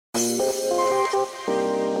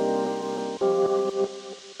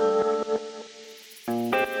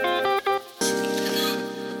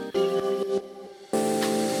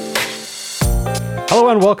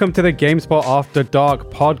and welcome to the GameSpot After Dark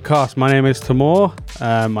podcast. My name is Timur.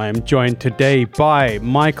 I am joined today by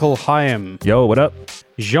Michael Hyam. Yo, what up?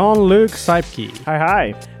 Jean-Luc Seipke.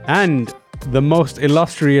 Hi. And the most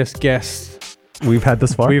illustrious guest we've had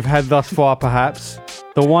thus far, perhaps.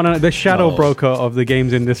 The shadow broker of the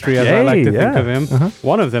games industry, as I like to think of him.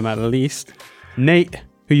 One of them, at least. Nate,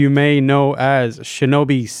 who you may know as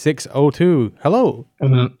Shinobi602. Hello.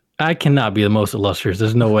 I cannot be the most illustrious.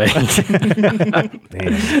 There's no way. I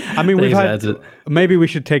mean, maybe we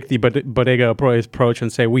should take the bodega approach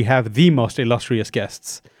and say we have the most illustrious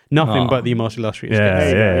guests. Nothing but the most illustrious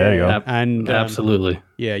guests. Yeah, there you go. And absolutely.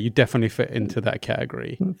 Yeah, you definitely fit into that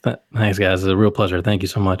category. Thanks, guys. It's a real pleasure. Thank you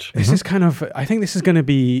so much. This is I think this is going to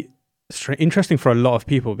be interesting for a lot of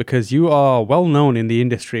people because you are well known in the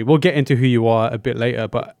industry. We'll get into who you are a bit later,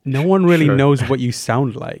 but no one really knows what you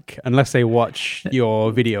sound like unless they watch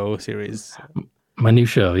your video series. My new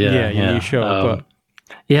show, your new show.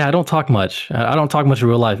 Yeah, I don't talk much. I don't talk much in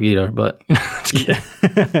real life either, but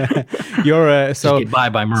you're so get by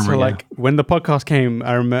murmuring. So like when the podcast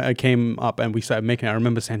came up and we started making it, I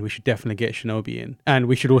remember saying we should definitely get Shinobi in, and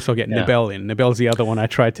we should also get Nibel in. Nibel's the other one I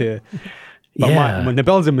tried to. But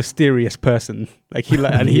Nibel's a mysterious person. Like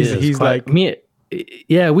he's like me.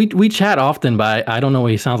 Yeah, we chat often, but I don't know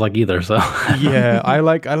what he sounds like either. So yeah,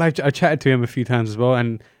 I chatted to him a few times as well,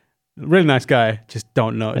 and really nice guy. Just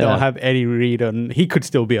don't have any read on. He could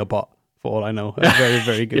still be a bot for all I know. A very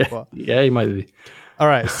very good bot. Yeah, he might be. All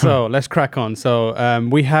right, so let's crack on. So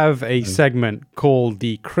we have a segment called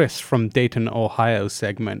the Chris from Dayton, Ohio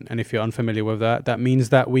segment. And if you're unfamiliar with that, that means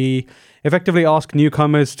that we effectively ask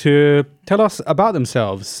newcomers to tell us about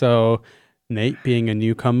themselves. So Nate, being a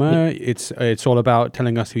newcomer, it's all about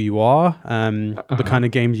telling us who you are, the kind of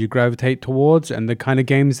games you gravitate towards, and the kind of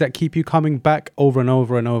games that keep you coming back over and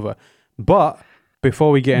over and over. But before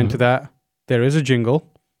we get into that, there is a jingle.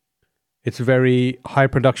 It's very high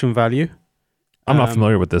production value. I'm not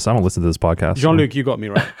familiar with this. I don't listen to this podcast. Jean-Luc, you got me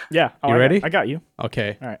right. Yeah. You ready? I got you.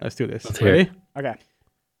 Okay. All right. Let's do this. Let's Ready? Okay.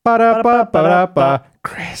 Ba-da-ba-ba-da-ba.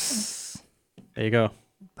 Chris. There you go.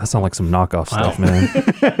 That sounds like some knockoff stuff, man.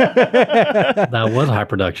 That was high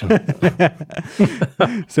production.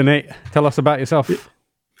 So Nate, tell us about yourself.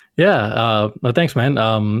 Yeah. Thanks,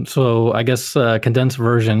 man. So I guess condensed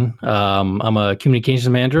version. I'm a communications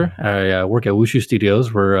manager. I work at Wushu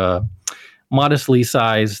Studios. We're a modestly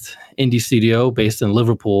sized indie studio based in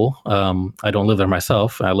Liverpool. I don't live there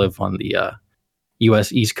myself. I live on the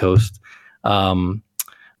U.S. East Coast.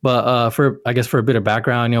 But for a bit of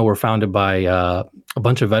background, we're founded by a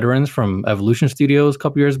bunch of veterans from Evolution Studios a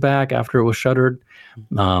couple years back after it was shuttered.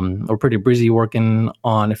 We're pretty busy working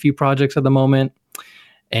on a few projects at the moment.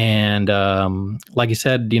 And like you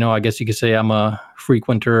said, I guess you could say I'm a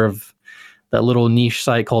frequenter of that little niche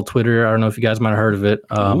site called Twitter. I don't know if you guys might have heard of it.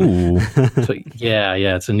 So yeah,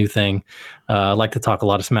 it's a new thing. I like to talk a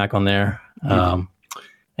lot of smack on there.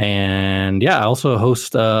 And yeah, I also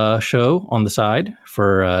host a show on the side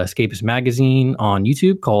for Escapist Magazine on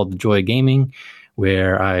YouTube called The Joy of Gaming,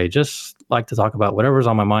 where I just like to talk about whatever's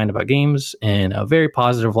on my mind about games in a very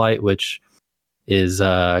positive light, which is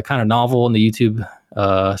kind of novel in the YouTube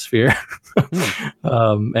sphere.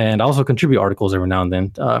 And I also contribute articles every now and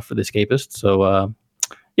then for The Escapist. So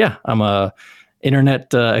yeah, I'm a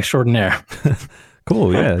internet extraordinaire.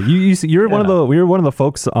 Cool. Yeah, you're one of the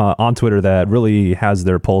folks on Twitter that really has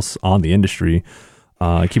their pulse on the industry,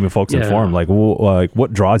 keeping folks informed. Like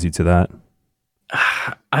what draws you to that?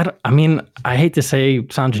 I hate to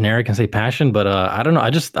sound generic and say passion, but I don't know.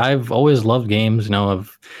 I've always loved games.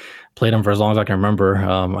 I've played them for as long as I can remember.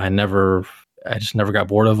 I just never got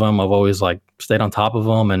bored of them. I've always stayed on top of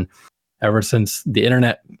them, and ever since the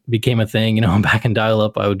internet became a thing, back in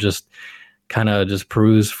dial-up, I would just kind of just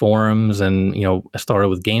peruse forums, and I started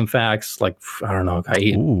with GameFAQs,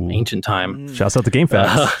 ancient time. Shouts out to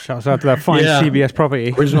GameFAQs. Shouts out to that fine CBS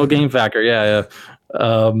property. Original GameFAQer, yeah.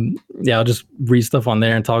 I'll just read stuff on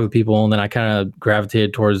there and talk with people, and then I kind of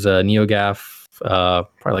gravitated towards NeoGAF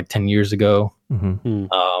probably 10 years ago.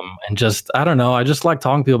 And just I don't know, I just like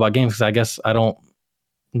talking to people about games because I guess I don't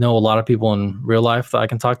know a lot of people in real life that I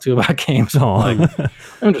can talk to about games. So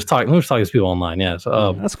I'm just talking to people online. Yeah,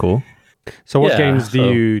 so that's cool. So what games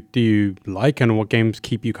do you like, and what games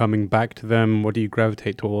keep you coming back to them? What do you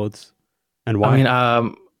gravitate towards, and why? I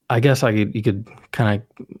mean, I guess you could kind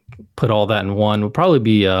of put all that in one. Would probably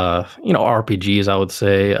be RPGs. I would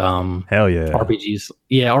say. Hell yeah. RPGs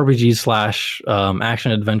 /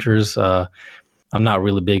 action adventures. I'm not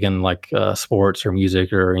really big in sports or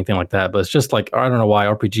music or anything like that, but it's just I don't know why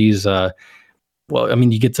RPGs well, I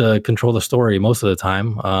mean, you get to control the story most of the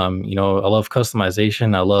time. You know, I love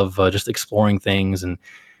customization. I love just exploring things and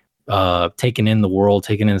taking in the world,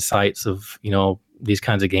 taking in sights of, you know, these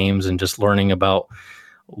kinds of games and just learning about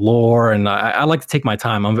lore. And I like to take my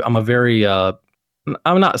time. I'm a very, I'm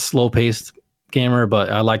not a slow paced gamer,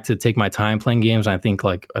 but I like to take my time playing games. And I think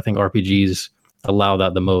RPGs allow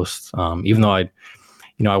that the most. Even though I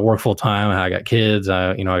work full time, I got kids,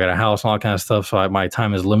 I got a house and all that kind of stuff. So my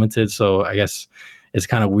time is limited. So I guess it's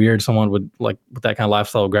kind of weird. Someone would like with that kind of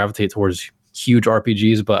lifestyle gravitate towards huge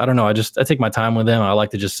RPGs, but I don't know. I take my time with them. I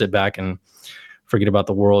like to just sit back and forget about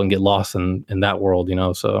the world and get lost in that world, you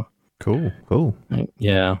know? So cool.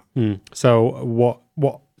 Yeah. So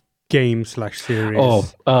what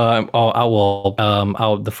game/series?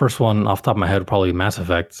 The first one off the top of my head would probably be Mass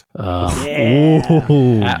Effect.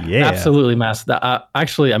 Absolutely Mass.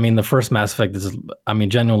 Actually, I mean, the first Mass Effect is, I mean,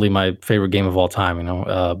 genuinely my favorite game of all time. You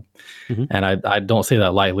know, and I don't say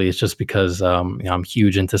that lightly. It's just because you know, I'm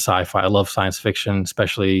huge into sci-fi. I love science fiction,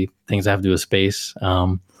 especially things that have to do with space.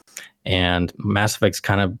 And Mass Effect's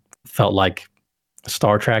kind of felt like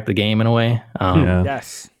Star Trek, the game, in a way.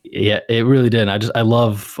 Yes. Yeah, it really did. And I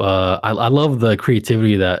love the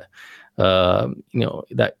creativity that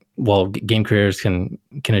game creators can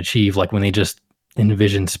achieve, like when they just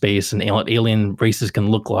envision space and alien races can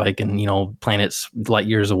look like, and, you know, planets light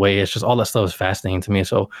years away. It's just all that stuff is fascinating to me.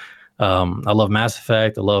 So I love Mass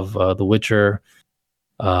Effect. I love The Witcher,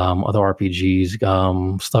 other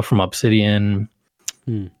RPGs, stuff from Obsidian.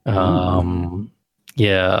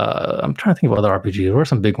 Yeah, I'm trying to think of other RPGs. There were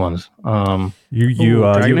some big ones. Dragon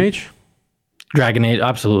Age? Dragon Age,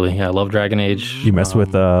 absolutely. Yeah, I love Dragon Age. You mess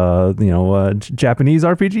with Japanese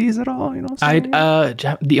RPGs at all? You know,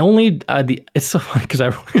 it's so funny because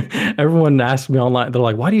everyone asks me online. They're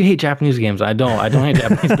like, "Why do you hate Japanese games?" I don't hate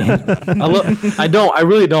Japanese games. I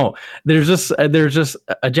really don't. There's just a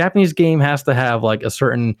Japanese game has to have like a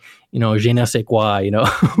certain, you know, je ne sais quoi, you know,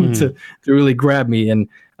 to really grab me. And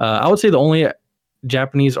I would say the only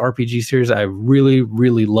Japanese RPG series I really,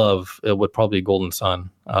 really love would probably be Golden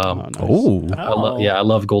Sun. Nice. I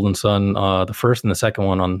love Golden Sun. The first and the second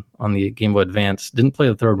one on the Game Boy Advance. Didn't play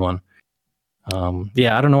the third one.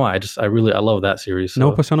 Yeah, I don't know why. I love that series. So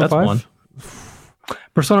no Persona 5?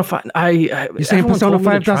 Persona 5. You saying Persona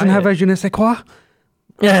 5 doesn't have a je ne sais quoi?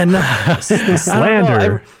 Yeah, no.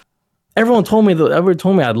 Slander. Everyone told me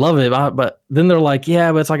I'd love it, but then they're like,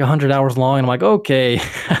 yeah, but it's like 100 hours long. And I'm like, okay.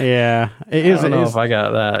 Yeah, it is. I don't know if I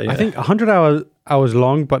got that. Yeah. I think 100 hours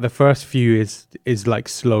long, but the first few is like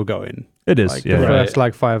slow going. It is. Like yeah. the first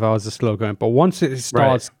like 5 hours is slow going, but once it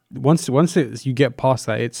starts, once you get past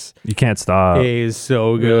that, you can't stop. It is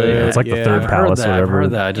so good. Yeah, it's like the third palace or whatever. I've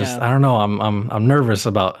heard that. I don't know. I'm nervous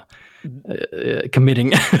about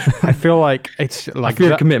committing. I feel like it's like I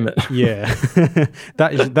fear commitment. Yeah,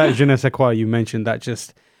 that je ne sais quoi you mentioned.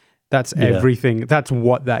 That's everything. That's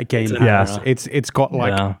what that game has. It's got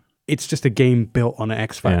like it's just a game built on an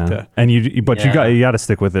X Factor. And you got to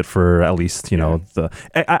stick with it for at least, you know,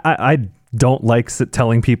 I don't like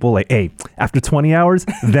telling people like, hey, after 20 hours,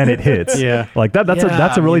 then it hits. Like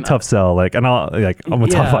that's a really tough sell. Like, and I'm gonna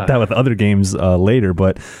talk about that with other games later,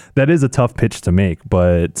 but that is a tough pitch to make.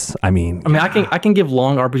 But I mean, I can give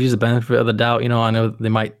long RPGs the benefit of the doubt. You know, I know they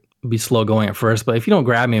might be slow going at first, but if you don't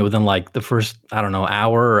grab me within like the first, I don't know,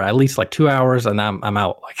 hour or at least like 2 hours, and I'm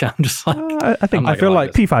out. Like I'm just like, I feel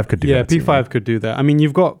like P5 could do that. Yeah, P5 could do that. I mean,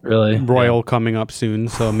 you've got really Royal coming up soon,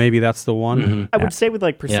 so maybe that's the one. Mm-hmm. I would say with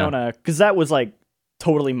like Persona, because that was like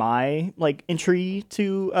totally my like entry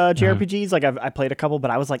to JRPGs. Like I played a couple,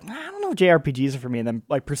 but I was like, I don't know if JRPGs are for me. And then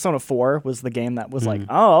like Persona 4 was the game that was like,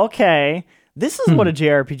 oh, okay, this is what a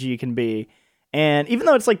JRPG can be. And even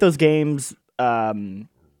though it's like those games,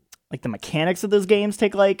 like the mechanics of those games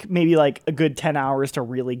take like maybe like a good 10 hours to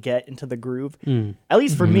really get into the groove. At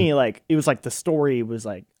least for me, like it was like the story was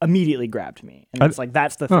like immediately grabbed me. And it's like,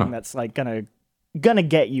 that's the thing that's like gonna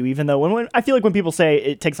get you, even though when I feel like when people say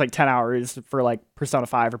it takes like 10 hours for like Persona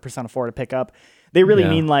 5 or Persona 4 to pick up, they really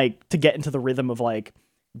mean like to get into the rhythm of like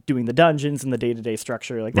doing the dungeons and the day-to-day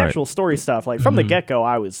structure, like the actual story stuff. Like from the get-go,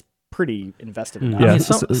 I was pretty invested in that. I mean,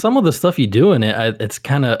 some of the stuff you do in it,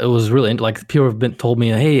 it was really like people have told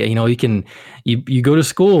me, hey, you know, you go to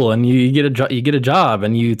school and you get a job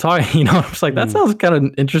and you talk, you know, I'm just like, that sounds kind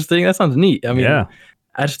of interesting. That sounds neat. I mean,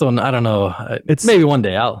 I don't know. Maybe one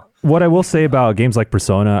day What I will say about games like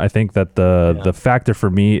Persona, I think that the factor for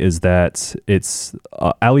me is that it's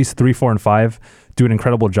at least 3, 4, and 5 do an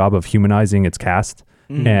incredible job of humanizing its cast.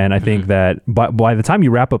 And I think that by the time you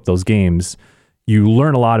wrap up those games, you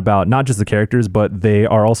learn a lot about not just the characters, but they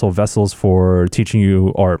are also vessels for teaching you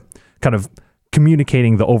or kind of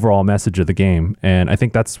communicating the overall message of the game. And I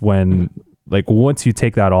think that's when, like, once you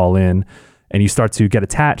take that all in and you start to get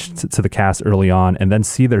attached to the cast early on and then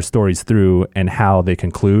see their stories through and how they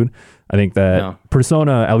conclude, I think that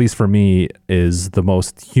Persona, at least for me, is the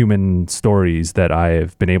most human stories that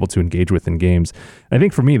I've been able to engage with in games. And I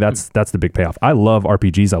think for me, that's the big payoff. I love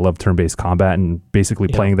RPGs. I love turn-based combat and basically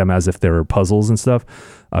playing them as if they were puzzles and stuff.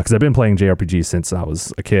 Because I've been playing JRPGs since I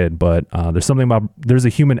was a kid. But there's a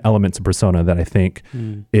human element to Persona that I think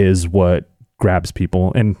is what grabs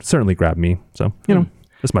people and certainly grabbed me. So,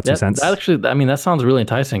 that's my 2 cents. Actually, I mean, that sounds really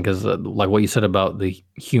enticing because, like what you said about the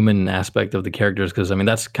human aspect of the characters, because I mean,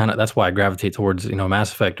 that's why I gravitate towards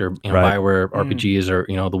Mass Effect or Bioware RPGs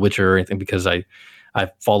or The Witcher or anything, because I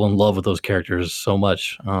fall in love with those characters so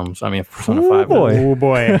much. So I mean, Persona 5. Oh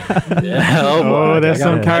boy! Yeah, boy. There's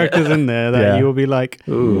some characters in there that you will be like,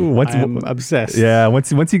 I'm obsessed. Yeah,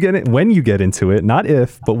 once you get it, when you get into it, not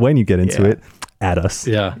if, but when you get into it. At us.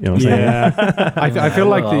 Yeah. You know what I'm saying? Yeah. I feel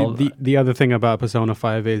like the other thing about Persona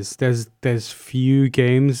 5 is there's few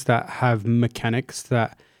games that have mechanics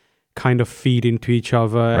that kind of feed into each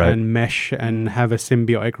other and mesh and have a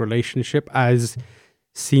symbiotic relationship as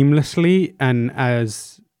seamlessly and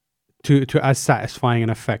as as satisfying an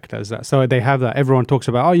effect as that. So they have that. Everyone talks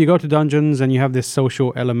about, you go to dungeons and you have this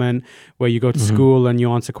social element where you go to school and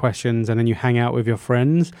you answer questions and then you hang out with your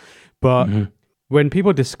friends. But when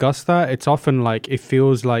people discuss that, it's often like it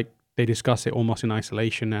feels like they discuss it almost in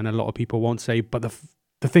isolation, and a lot of people won't say, but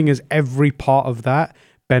the thing is, every part of that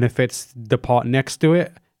benefits the part next to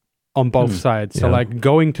it on both sides. So like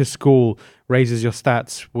going to school raises your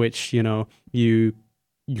stats, which you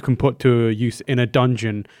can put to use in a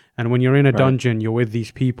dungeon, and when you're in a dungeon, you're with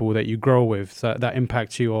these people that you grow with, so that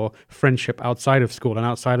impacts your friendship outside of school and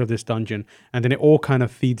outside of this dungeon, and then it all kind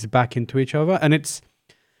of feeds back into each other, and it's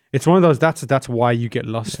one of those, that's why you get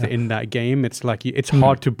lost in that game. It's like it's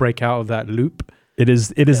hard to break out of that loop. It is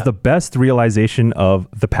the best realization of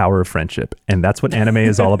the power of friendship, and that's what anime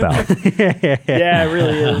is all about. Yeah, it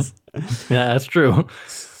really is. Yeah, that's true.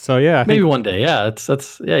 So maybe one day. Yeah,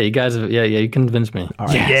 that's you guys have, you convinced me. All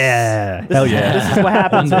right. Yes. Yeah. Hell yeah. This is what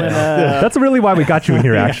happens when that's really why we got you in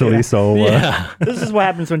here, actually. So this is what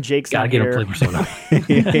happens when Jake's gotta not get here. him play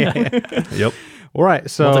Persona. Yep. All right,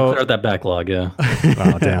 so once I clear out that backlog,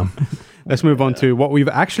 Oh, damn. Let's move on to what we've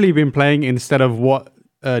actually been playing instead of what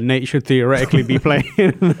Nate should theoretically be playing.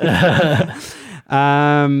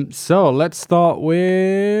 So let's start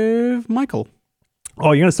with Michael.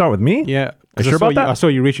 Oh, you're gonna start with me? Yeah. Are you sure about that? I saw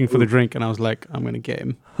you reaching for the drink, and I was like, I'm gonna get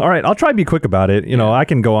him. All right, I'll try to be quick about it. I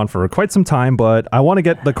can go on for quite some time, but I want to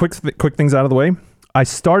get the quick things out of the way. I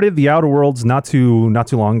started the Outer Worlds not too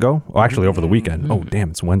long ago. Oh, actually, over the weekend. Oh,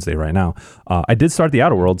 damn, it's Wednesday right now. I did start the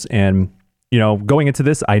Outer Worlds, and going into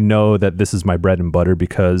this, I know that this is my bread and butter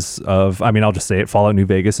because of. I mean, I'll just say it. Fallout New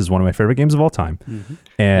Vegas is one of my favorite games of all time.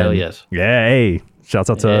 And hell yes. Yeah, hey, shouts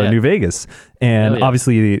out to New Vegas. And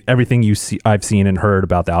obviously, everything I've seen and heard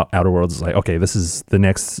about the Outer Worlds is like, okay, this is the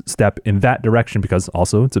next step in that direction because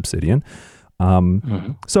also it's Obsidian.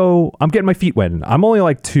 So I'm getting my feet wet. I'm only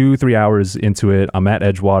like 2-3 hours into it. I'm at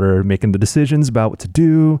Edgewater making the decisions about what to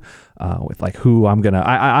do with like who I'm gonna.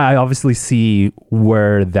 I obviously see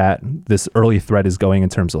where this early thread is going in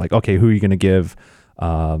terms of like, okay, who are you gonna give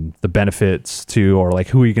the benefits to, or like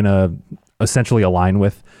who are you gonna essentially align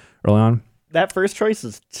with early on. That first choice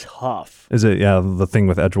is tough. Is it? Yeah, the thing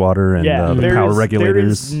with Edgewater and the power regulators. There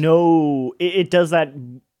is no. It does that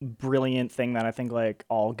brilliant thing that I think like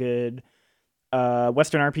all good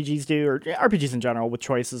Western RPGs do, or RPGs in general, with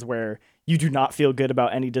choices where you do not feel good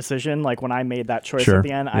about any decision. Like when I made that choice at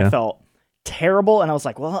the end, I felt terrible, and I was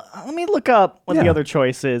like, well, let me look up what the other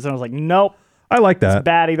choice is, and I was like, nope. I like that. It's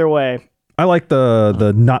bad either way. I like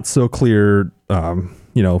the not so clear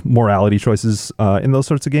morality choices in those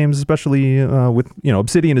sorts of games, especially with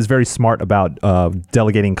Obsidian is very smart about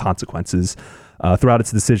delegating consequences throughout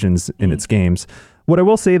its decisions in its games. What I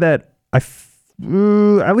will say that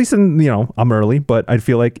at least in I'm early, but I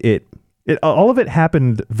feel like it all of it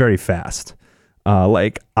happened very fast.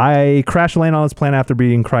 Like I crash land on this planet after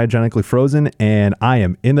being cryogenically frozen, and I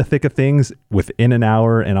am in the thick of things within an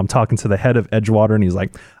hour, and I'm talking to the head of Edgewater, and he's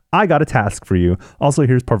like, I got a task for you. Also,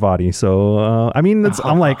 here's Parvati. So,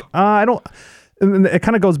 I'm like, I don't, and it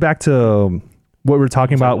kind of goes back to what we were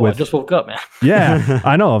talking about with. I just woke up, man. Yeah,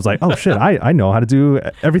 I know. I was like, oh shit, I know how to do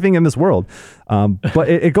everything in this world. But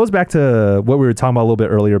it goes back to what we were talking about a little bit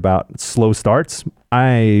earlier about slow starts.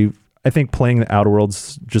 I think playing the Outer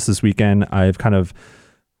Worlds just this weekend, I've kind of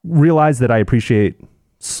realized that I appreciate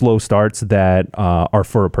slow starts that are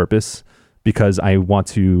for a purpose. because I want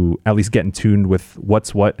to at least get in tune with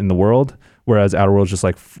what's what in the world. Whereas Outer Worlds just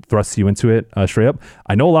like thrusts you into it straight up.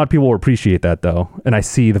 I know a lot of people will appreciate that though, and I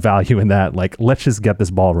see the value in that. Like, let's just get this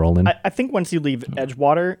ball rolling. I think once you leave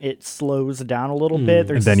Edgewater, it slows down a little bit.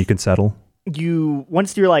 And then you can settle.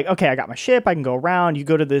 Once you're like, okay, I got my ship, I can go around. You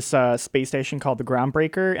go to this space station called the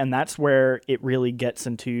Groundbreaker, and that's where it really gets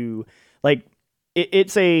into like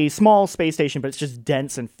it's a small space station, but it's just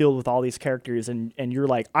dense and filled with all these characters, and you're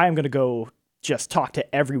like, I am gonna go just talk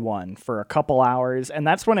to everyone for a couple hours, and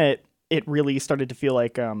that's when it really started to feel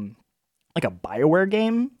like a BioWare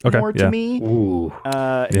game more to me. Ooh.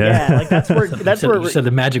 Yeah, like that's where you said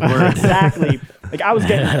the magic word. Exactly. Like I was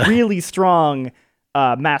getting really strong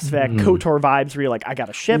Mass Effect KOTOR vibes where you're like, I got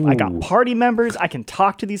a ship, I got party members, I can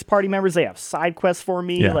talk to these party members, they have side quests for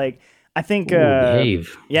me. Yeah. Like I think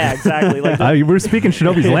behave. Yeah, exactly. Like we're speaking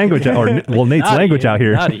Shinobi's language Nate's language out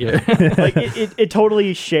here. Like it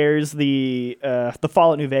totally shares the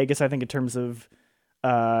Fallout New Vegas, I think, in terms of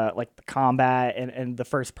like the combat and the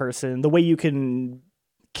first person, the way you can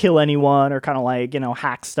kill anyone or kind of like,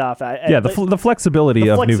 hack stuff. The flexibility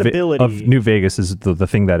of New Vegas is the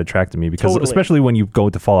thing that attracted me, because especially when you go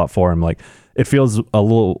to Fallout 4, I'm like, it feels a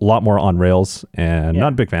lot more on rails, and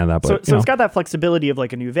not a big fan of that. But so it's got that flexibility of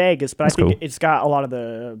like a New Vegas, but I think it's got a lot of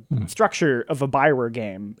the structure of a BioWare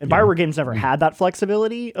game. And BioWare games never had that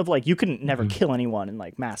flexibility of like, you couldn't never kill anyone in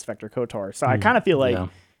like Mass Effect or KOTOR. So I kind of feel like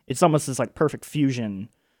it's almost this like perfect fusion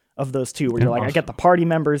of those two, where you're like, I get the party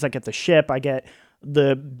members, I get the ship, I get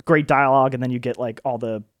the great dialogue, and then you get like all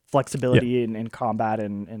the flexibility in combat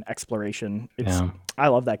and exploration. I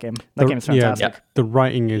love that game. That game is fantastic. The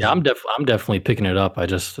writing is. Yeah, I'm definitely picking it up.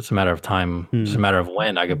 It's a matter of time. It's a matter of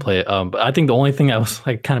when I could play it. But I think the only thing that was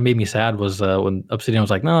like kind of made me sad was when Obsidian was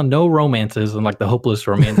like, no romances, and like the hopeless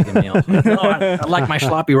romantic in me. I was like, no, I like my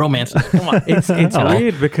sloppy romances. Come on. It's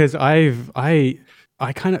weird because I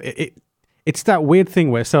kind of it's that weird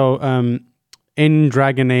thing where in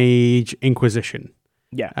Dragon Age Inquisition,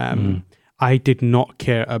 I did not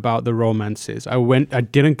care about the romances. I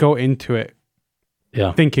didn't go into it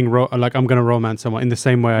thinking like I'm gonna romance someone in the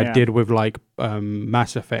same way I did with like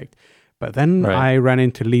Mass Effect. But then I ran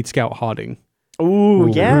into Lead Scout Harding. Ooh,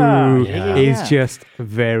 yeah. Is just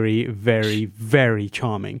very, very, very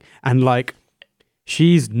charming, and like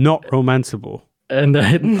she's not romanceable. And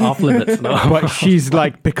off limits, no. But she's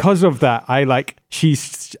like, because of that,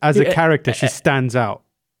 she's as a character, she stands out.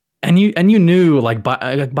 And you knew like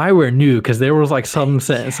BioWare knew, because there was like some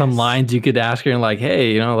lines you could ask her and like,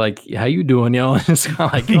 hey, like how you doing, and it's kind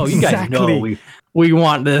of like, oh, you guys know we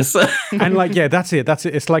want this. And like, that's it.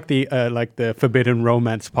 It's like the forbidden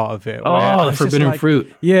romance part of it. Oh, the forbidden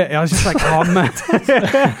fruit. Yeah, I was just like, oh man.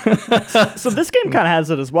 So this game kind of has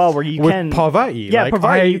it as well, where you can Parvati. Yeah, like,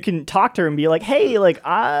 Parvati, you can talk to her and be like, hey, like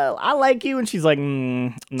I like you, and she's like,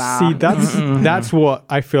 nah. See, that's what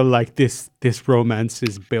I feel like this romance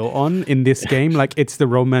is built on in this game. Like, it's the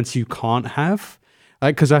romance you can't have,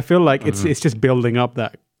 like, because I feel like it's just building up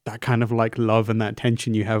that kind of like love and that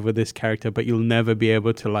tension you have with this character, but you'll never be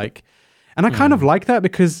able to like. And I kind of like that,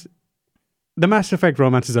 because the Mass Effect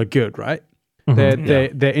romances are good, right?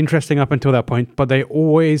 They're interesting up until that point, but they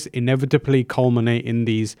always inevitably culminate in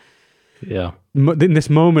these. In this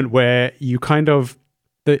moment where you kind of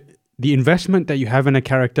the investment that you have in a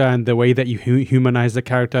character and the way that you humanize the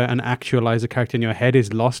character and actualize the character in your head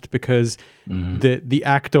is lost, because the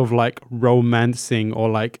act of like romancing, or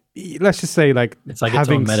like, let's just say like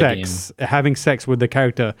having sex with the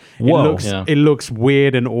character, it looks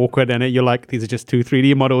weird and awkward, and you're like, these are just two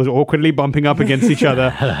 3D models awkwardly bumping up against each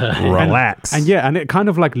other. Relax. And it kind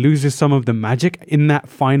of like loses some of the magic in that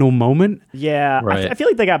final moment. Yeah, I feel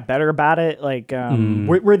like they got better about it, like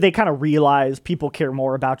where they kind of realize people care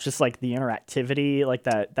more about just like the interactivity. Like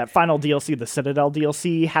that final DLC, the Citadel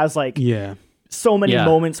DLC, has like so many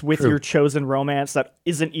moments with your chosen romance that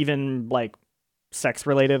isn't even like sex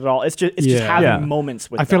related at all. It's just having moments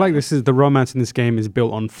with. I feel like the romance in this game is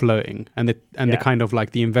built on flirting and the kind of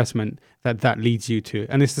like the investment that leads you to,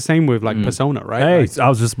 and it's the same with like Persona, right? Hey, I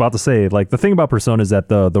was just about to say, like, the thing about Persona is that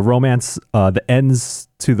the romance, the ends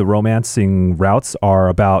to the romancing routes are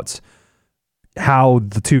about how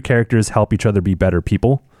the two characters help each other be better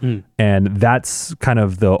people. And that's kind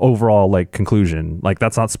of the overall like conclusion. Like,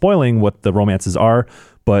 that's not spoiling what the romances are,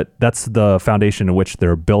 but that's the foundation in which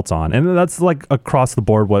they're built on. And that's like across the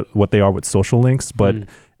board what they are with social links, but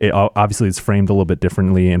it obviously is framed a little bit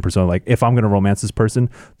differently in Persona. Like, if I'm going to romance this person,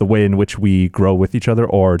 the way in which we grow with each other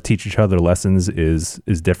or teach each other lessons is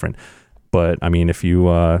different. But I mean, if you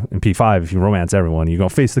in P5, if you romance everyone, you're gonna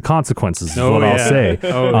face the consequences. Is what I'll say.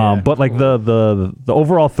 But like the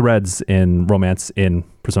overall threads in romance in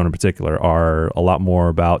Persona in particular are a lot more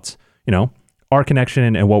about, you know, our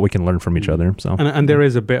connection and what we can learn from each other. So and there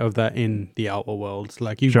is a bit of that in the Outer Worlds.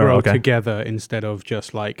 Like you grow together instead of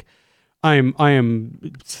just like I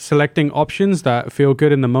am selecting options that feel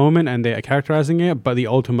good in the moment and they are characterizing it, but the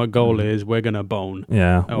ultimate goal is we're gonna bone.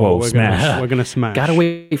 Yeah. Whoa, smash. We're gonna smash. Gotta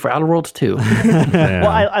wait for Outer Worlds 2. Well,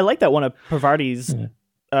 I like that one of Parvati's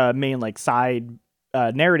main like side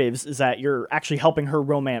narratives is that you're actually helping her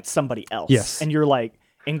romance somebody else. Yes. And you're like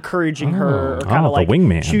encouraging her, or kind of like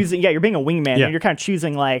wingman. choosing. Yeah, you're being a wingman, and you're kind of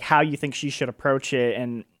choosing like how you think she should approach it.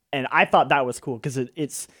 And I thought that was cool because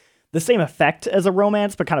it's the same effect as a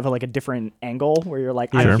romance, but kind of like a different angle where you're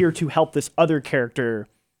like, I'm here to help this other character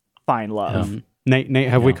find love. Nate,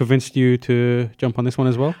 have we convinced you to jump on this one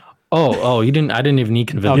as well? Oh, you didn't. I didn't even need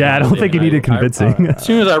convincing. Yeah, I don't think you needed convincing. As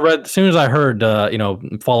soon as I heard, you know,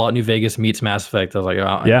 Fallout New Vegas meets Mass Effect, I was like, oh,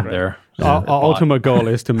 I'm there. Our ultimate goal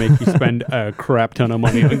is to make you spend a crap ton of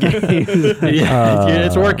money on games.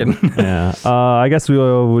 It's working. Yeah. I guess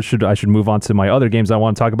I should move on to my other games I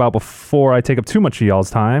want to talk about before I take up too much of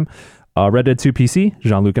y'all's time. Red Dead 2 PC.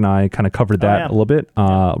 Jean-Luc and I kind of covered that a little bit.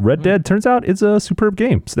 Red Dead turns out it's a superb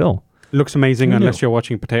game still. Looks amazing unless you're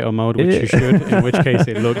watching potato mode, which you should, in which case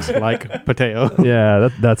it looks like potato. Yeah,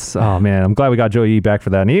 that's oh man, I'm glad we got Joey Yee back for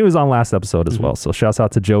that. And he was on last episode as well. So shouts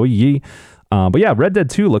out to Joey Yee. But yeah, Red Dead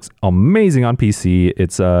 2 looks amazing on PC.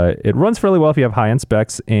 It runs fairly well if you have high-end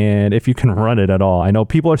specs and if you can run it at all. I know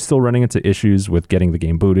people are still running into issues with getting the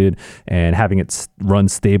game booted and having it run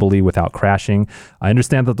stably without crashing. I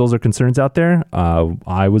understand that those are concerns out there.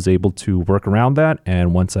 I was able to work around that,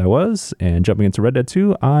 and once I was, and jumping into Red Dead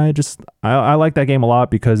 2, I like that game a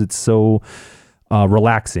lot because it's so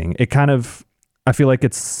relaxing. I feel like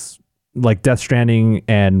it's like Death Stranding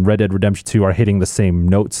and Red Dead Redemption 2 are hitting the same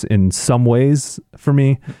notes in some ways for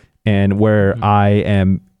me, and where I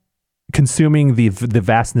am consuming the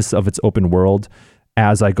vastness of its open world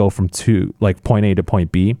as I go from point A to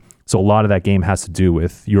point B. So a lot of that game has to do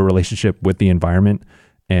with your relationship with the environment.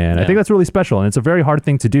 And I think that's really special. And it's a very hard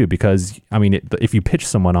thing to do because, I mean, if you pitch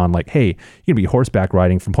someone on like, hey, you're going to be horseback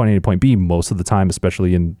riding from point A to point B most of the time,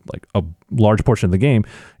 especially in like a large portion of the game,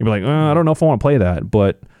 you'd be like, I don't know if I want to play that.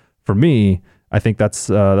 But for me, I think that's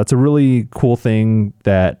a really cool thing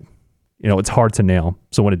that, you know, it's hard to nail.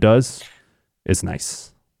 So when it does, it's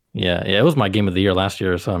nice. Yeah, it was my game of the year last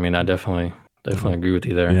year. So I mean, I definitely agree with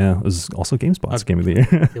you there. Yeah, it was also GameSpot's game of the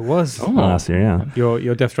year. It was last year. Yeah,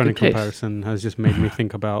 your Death Stranding comparison has just made me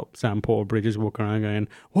think about Sam Porter Bridges walking around going,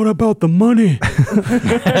 "What about the money?"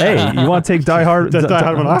 Hey, you want to take Die Hard? Die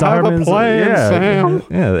Hardman's plan, Sam.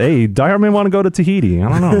 Yeah. Hey, Die Hardman want to go to Tahiti?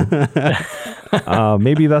 I don't know.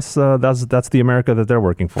 Maybe that's the America that they're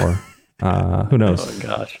working for. Who knows? Oh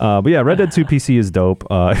gosh. But yeah, Red Dead 2 PC is dope.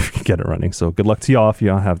 If you can get it running. So good luck to y'all if you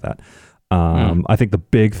don't have that. I think the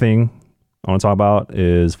big thing I want to talk about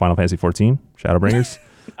is Final Fantasy 14 Shadowbringers.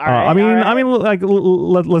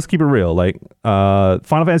 Let's keep it real. Like,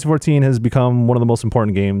 Final Fantasy 14 has become one of the most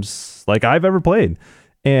important games like I've ever played.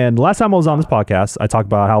 And last time I was on this podcast, I talked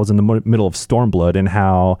about how I was in the middle of Stormblood and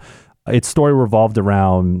how its story revolved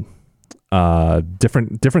around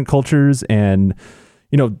different cultures and,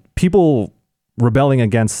 you know, people rebelling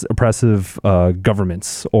against oppressive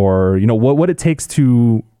governments, or, you know, what it takes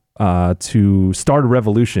to start a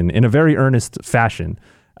revolution in a very earnest fashion,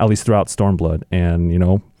 at least throughout Stormblood, and, you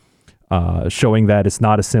know, showing that it's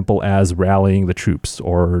not as simple as rallying the troops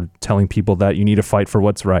or telling people that you need to fight for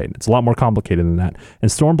what's right. It's a lot more complicated than that. And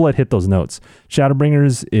Stormblood hit those notes.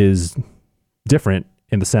 Shadowbringers is different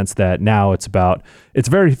in the sense that now it's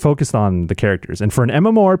very focused on the characters. And for an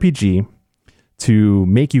MMORPG to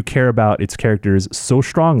make you care about its characters so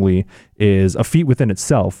strongly is a feat within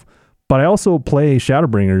itself. But I also play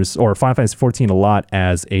Shadowbringers or Final Fantasy 14 a lot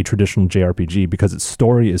as a traditional JRPG because its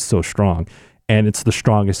story is so strong, and it's the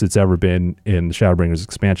strongest it's ever been in the Shadowbringers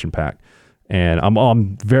expansion pack. And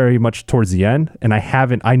I'm very much towards the end, and I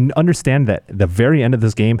understand that the very end of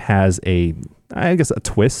this game has a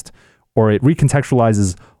twist, or it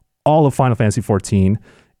recontextualizes all of Final Fantasy 14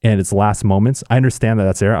 and its last moments. I understand that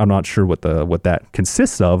that's there. I'm not sure what that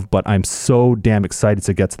consists of, but I'm so damn excited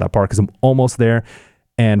to get to that part because I'm almost there.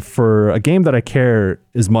 And for a game that I care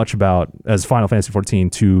as much about as Final Fantasy 14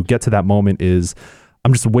 to get to that moment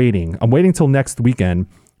I'm just waiting. I'm waiting till next weekend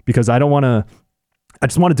because I just want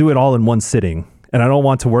to do it all in one sitting. And I don't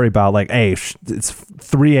want to worry about like, hey, it's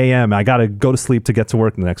 3 a.m. I got to go to sleep to get to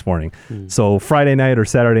work the next morning. So Friday night or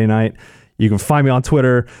Saturday night, you can find me on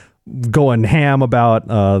Twitter going ham about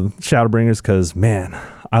Shadowbringers because, man,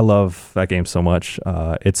 I love that game so much.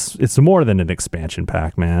 It's more than an expansion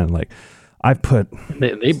pack, man. Like I've put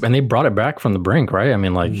they brought it back from the brink, right? I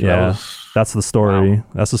mean, like that's the story. Wow.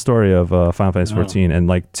 That's the story of Final Fantasy 14, and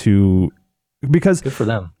like because good for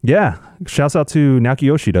them. Yeah, shouts out to Naoki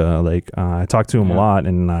Yoshida. Like I talked to him a lot,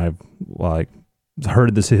 and I've like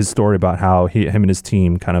heard his story about how him and his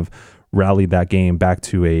team kind of rallied that game back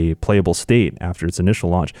to a playable state after its initial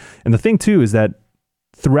launch. And the thing too is that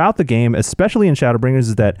throughout the game, especially in Shadowbringers,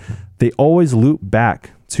 is that they always loop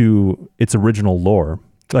back to its original lore.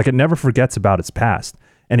 Like it never forgets about its past,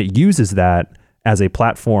 and it uses that as a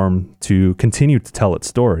platform to continue to tell its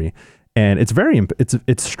story. And it's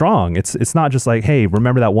it's strong. It's not just like, hey,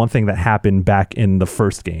 remember that one thing that happened back in the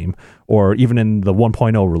first game or even in the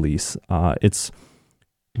 1.0 release.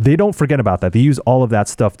 They don't forget about that. They use all of that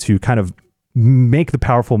stuff to kind of make the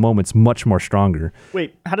powerful moments much more stronger.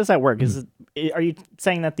 Wait, how does that work? Are you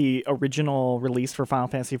saying that the original release for Final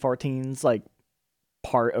Fantasy 14's like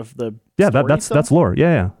part of the story that's lore.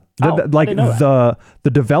 Yeah. I didn't know that. The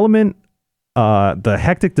development, the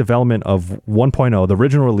hectic development of 1.0, the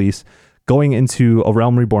original release, going into A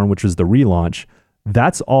Realm Reborn, which was the relaunch,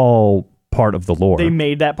 that's all part of the lore. They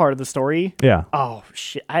made that part of the story? Yeah. Oh,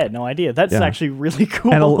 shit. I had no idea. That's actually really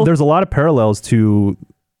cool. And there's a lot of parallels to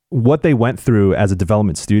what they went through as a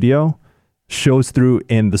development studio shows through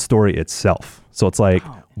in the story itself. So it's like,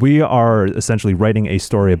 we are essentially writing a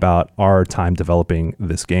story about our time developing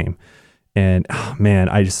this game. And man,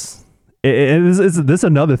 this is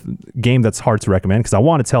another game that's hard to recommend because I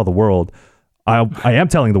want to tell the world. I am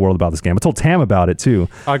telling the world about this game. I told Tam about it too.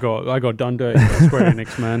 I got done dirty by Square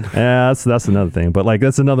Enix, man. Yeah, that's another thing. But like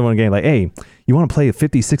that's another one game. Like, hey, you want to play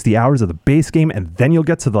 50, 60 hours of the base game and then you'll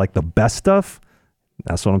get to the best stuff?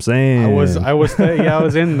 That's what I'm saying. I was 30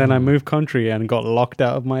 hours in, then I moved country and got locked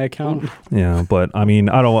out of my account. Yeah, but I mean,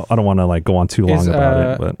 I don't want to like go on too long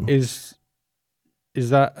about it. But is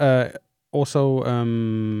that also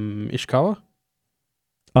Ishikawa?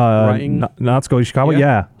 Natsuko Ishikawa,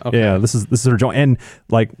 yeah. Okay. Yeah. This is her joint. And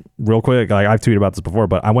like real quick, like I've tweeted about this before,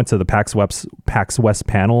 but I went to the PAX West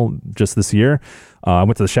panel just this year. I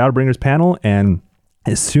went to the Shadowbringers panel, and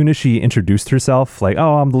as soon as she introduced herself, like,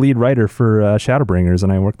 oh, I'm the lead writer for Shadowbringers,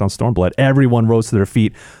 and I worked on Stormblood, everyone rose to their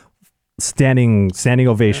feet, standing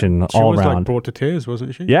ovation all around. She was like brought to tears,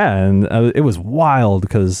 wasn't she? Yeah, and it was wild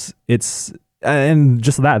because and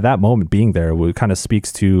just that moment being there kind of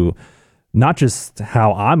speaks to not just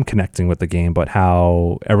how I'm connecting with the game, but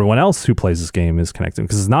how everyone else who plays this game is connecting.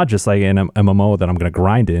 Because it's not just like an MMO that I'm going to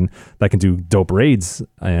grind in that can do dope raids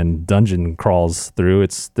and dungeon crawls through.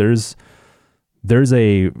 There's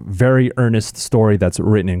a very earnest story that's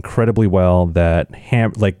written incredibly well that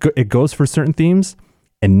it goes for certain themes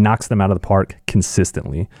and knocks them out of the park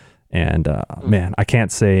consistently. And man, I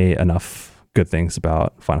can't say enough good things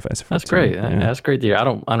about Final Fantasy 14. That's great. Yeah. That's great to hear. I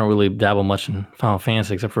don't really dabble much in Final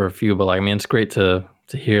Fantasy except for a few, but like, I mean, it's great to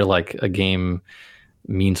hear like a game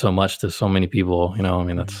mean so much to so many people. You know, I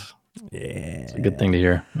mean, it's a good thing to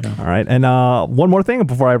hear. Yeah. All right, and one more thing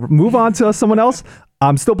before I move on to someone else.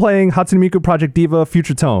 I'm still playing Hatsune Miku Project Diva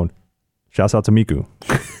Future Tone. Shouts out to Miku.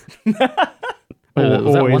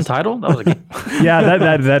 Was that one title? That was a game. Yeah,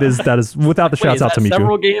 that is without the shouts out to Miku.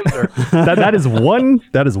 Several games, or that is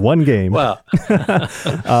one game. Wow.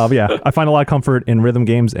 Yeah, I find a lot of comfort in rhythm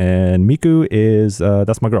games, and Miku is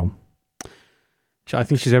that's my girl. I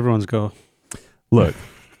think she's everyone's girl. Look,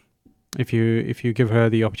 if you give her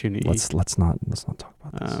the opportunity. Let's not talk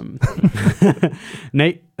about this.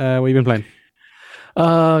 Nate, what have you been playing?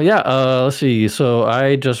 Let's see. So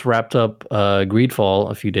I just wrapped up Greedfall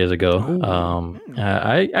a few days ago.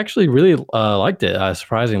 I actually really liked it.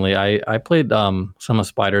 Surprisingly, I played some of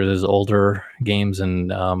Spider's older games, and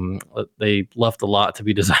they left a lot to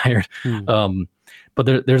be desired. But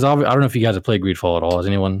there's I don't know if you guys have played Greedfall at all. Has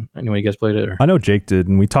anyone you guys played it? Or? I know Jake did,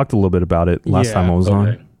 and we talked a little bit about it last time I was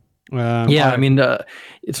on. I mean,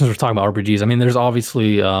 since we're talking about RPGs, I mean, there's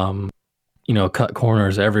obviously cut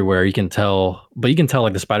corners everywhere. You can tell like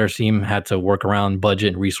the Spider team had to work around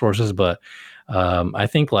budget and resources, but I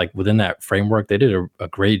think like within that framework, they did a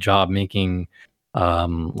great job making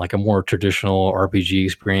like a more traditional RPG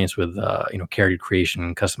experience with character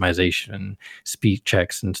creation, customization, speed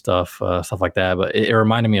checks and stuff like that. But it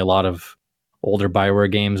reminded me a lot of older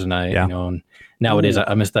BioWare games, and and nowadays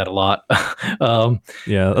I miss that a lot. That's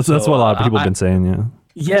what a lot of people have been saying. Yeah.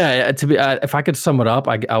 Yeah, if I could sum it up,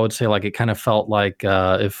 I would say like it kind of felt like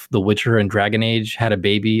if The Witcher and Dragon Age had a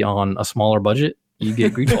baby on a smaller budget. you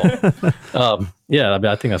get Greedfall. Yeah, I mean,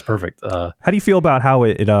 I think that's perfect. How do you feel about how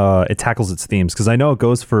it tackles its themes? Because I know it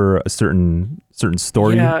goes for a certain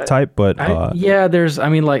story type, but there's, I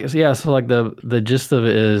mean, like, yeah, so like the gist of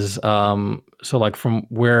it is, so like from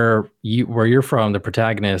where you're from, the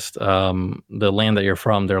protagonist, the land that you're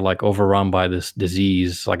from, they're like overrun by this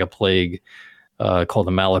disease, like a plague, called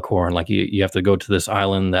the Malicorn. Like you have to go to this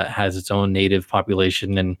island that has its own native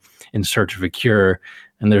population and in search of a cure.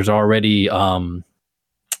 And there's already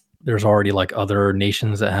like other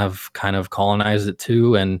nations that have kind of colonized it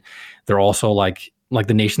too, and they're also like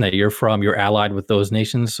the nation that you're from, you're allied with those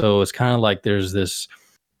nations. So it's kind of like there's this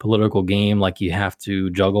political game like you have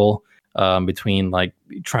to juggle between like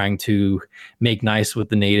trying to make nice with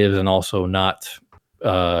the natives and also not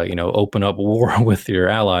open up war with your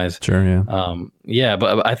allies. Sure, yeah. Yeah,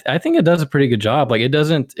 but I think it does a pretty good job. Like it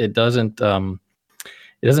doesn't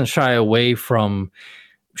shy away from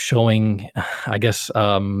showing, I guess,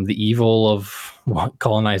 the evil of what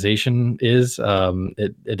colonization is.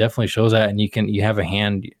 It definitely shows that, and you have a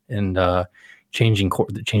hand in changing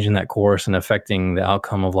that course and affecting the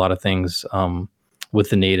outcome of a lot of things with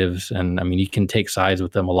the natives. And I mean, you can take sides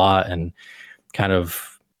with them a lot and kind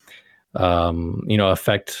of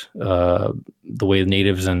affect the way the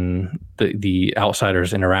natives and the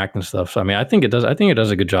outsiders interact and stuff. So I mean, I think it does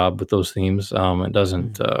a good job with those themes. It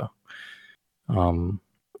doesn't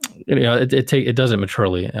it does it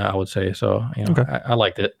maturely, I would say. So okay. I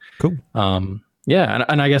liked it. Cool. Yeah,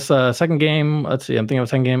 and I guess second game. Let's see. I'm thinking of a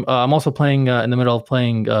second game. I'm also playing in the middle of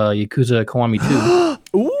playing Yakuza Kiwami 2.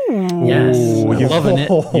 Ooh, yes, loving it.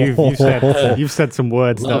 You've said some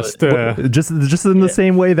words that stir. Just in the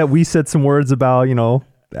same way that we said some words about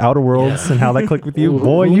Outer Worlds and how that clicked with you.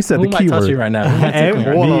 Boy, you said the keyword right now.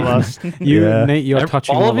 All of us. Nate, you're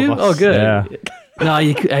touching all of you. Oh, good. Yeah. No,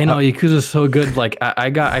 I know Yakuza's so good. Like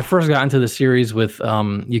I first got into the series with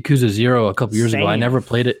Yakuza 0 a couple years ago. I never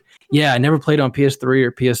played it. Yeah, I never played it on PS3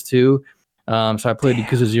 or PS2. So I played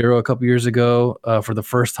Yakuza 0 a couple years ago for the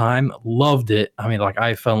first time. Loved it. I mean, like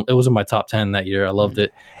it was in my top 10 that year. I loved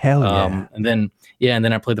it. Hell yeah. And then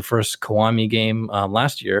I played the first Kiwami game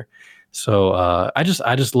last year. So I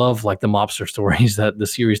just love like the mobster stories that the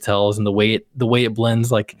series tells, and the way it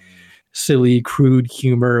blends like silly, crude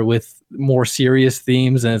humor with more serious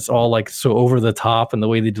themes, and it's all like so over the top, and the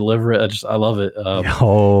way they deliver it, I love it.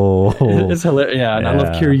 It's hilarious. Yeah, and I love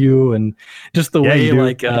Kiryu, and just the way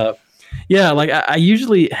like I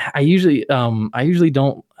usually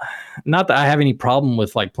don't, not that I have any problem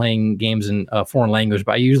with like playing games in a foreign language,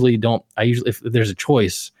 but I usually if there's a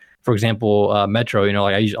choice, for example, Metro,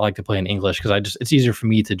 like I like to play in English because it's easier for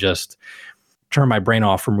me to just turn my brain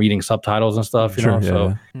off from reading subtitles and stuff,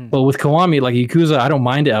 But with Kiwami, like Yakuza, I don't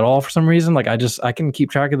mind it at all for some reason. Like I can keep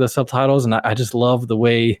track of the subtitles, and I just love the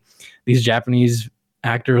way these Japanese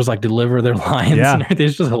actors like deliver their lines. Yeah. And everything.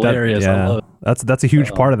 It's just hilarious. I love it. That's a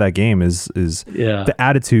huge part of that game is the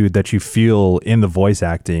attitude that you feel in the voice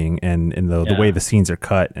acting and in the way the scenes are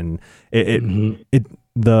cut, and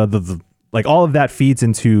the like all of that feeds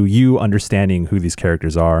into you understanding who these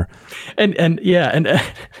characters are. And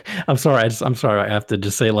I'm sorry. I have to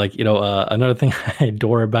just say, like, another thing I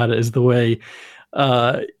adore about it is the way,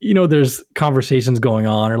 there's conversations going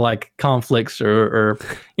on, or like conflicts, or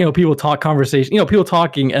people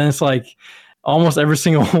talking, and it's like almost every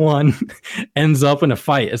single one ends up in a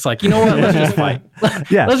fight. It's like, what? Let's just fight.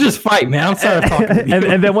 Yeah. Let's just fight, man. I'm tired of talking to you.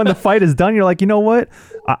 And then when the fight is done, you're like, you know what?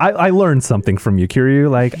 I learned something from you,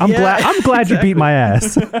 Kiryu. Like, I'm glad you beat my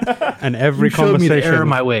ass. And every you showed me the error of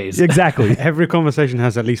my ways. Exactly. Every conversation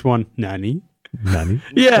has at least one nani.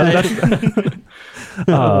 Yeah.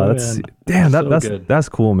 That's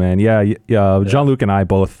cool, man. Yeah. Jean-Luc and I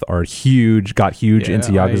both got huge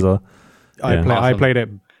into Yakuza. I played it.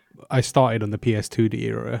 I started on the PS2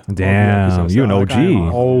 era. Damn, you an OG.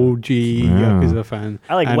 OG Yakuza fan.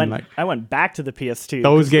 I went back to the PS2.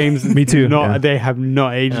 Those games, me too. They have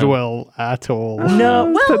not aged well at all. No,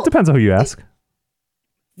 well, it depends on who you ask.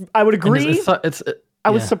 I would agree. I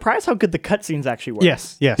was surprised how good the cutscenes actually were.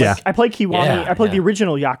 Yes. Yeah. I played Kiwami. I played the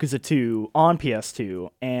original Yakuza 2 on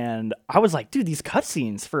PS2, and I was like, dude, these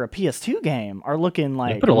cutscenes for a PS2 game are looking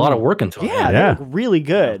like... They put a lot of work into it. Yeah, they look really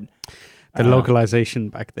good. The localization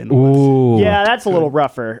back then. Ooh. Yeah, that's a little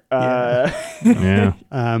rougher. Yeah.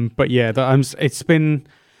 But yeah, it's been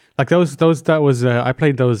like those. That was I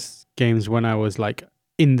played those games when I was like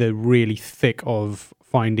in the really thick of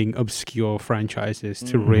finding obscure franchises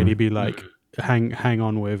to really be like hang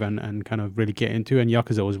on with and kind of really get into. And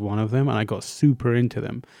Yakuza was one of them, and I got super into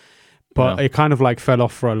them. but it kind of like fell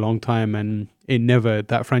off for a long time, and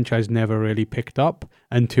that franchise never really picked up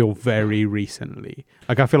until very recently.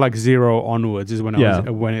 Like I feel like 0 onwards is when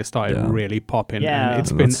it started really popping, and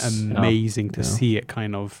it's been amazing to see it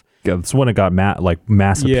kind of. Yeah, that's when it got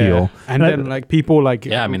mass appeal, and then like people like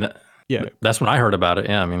that's when I heard about it.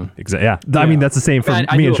 Yeah, I mean, exactly. Yeah, I mean that's the same for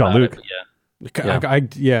me and Jean-Luc.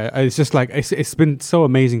 It's just like it's been so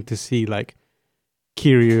amazing to see like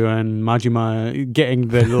Kiryu and Majima getting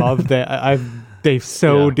the love that they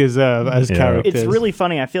deserve as characters. It's really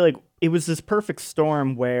funny. I feel like it was this perfect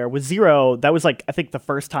storm where with 0, that was like I think the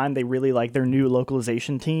first time they really like their new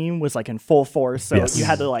localization team was like in full force. So you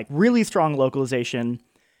had the like really strong localization.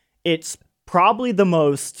 It's probably the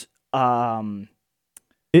most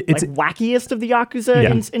it's wackiest of the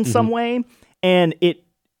Yakuza in some way, and it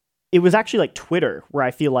was actually like Twitter where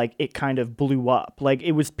I feel like it kind of blew up. Like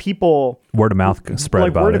it was people word of mouth spread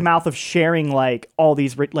like about word it. of mouth of sharing like all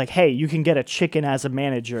these like, hey, you can get a chicken as a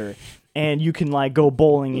manager, and you can like go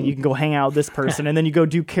bowling, and you can go hang out with this person, and then you go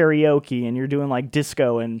do karaoke, and you're doing like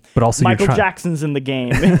disco, and but also Michael Jackson's in the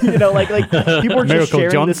game. You know, like people are just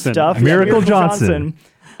sharing this stuff. Miracle Johnson.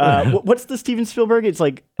 What's the Steven Spielberg? It's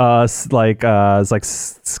like it's like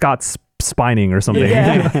Scott Spining or something.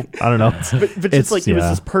 I don't know. But just like it was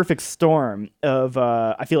this perfect storm of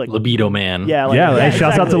I feel like Libido Man.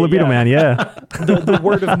 Shouts out to Libido Man. Yeah, the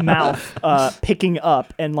word of mouth picking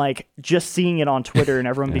up and like just seeing it on Twitter and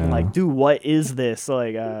everyone being like, dude, what is this?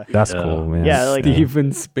 Like that's cool, man. Yeah, like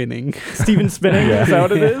Steven Spinning. Steven Spinning. Is that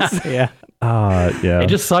what it is? Yeah. Yeah. It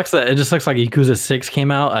just sucks like Yakuza 6 came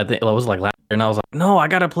out. I think it was like last year, and I was like, no, I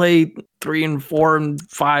gotta play 3 and 4 and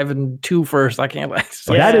 5 and 2 first. I can't like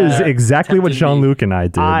that is exactly what Jean-Luc and I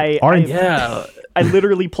did. I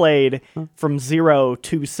literally played from 0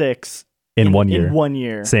 to 6 in 1 year. In 1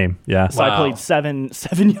 year. Same, yeah. So I played seven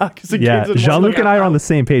Yakuza games. Yeah, Jean-Luc and I are on the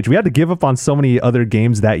same page. We had to give up on so many other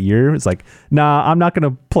games that year. It's like, nah, I'm not going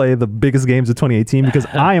to play the biggest games of 2018 because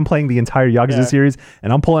I am playing the entire Yakuza series,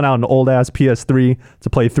 and I'm pulling out an old-ass PS3 to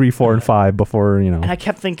play 3, 4, and 5 before, And I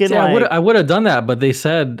kept thinking, I would have done that, but they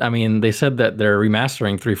said that they're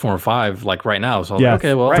remastering 3, 4, and 5 like right now. So I was like,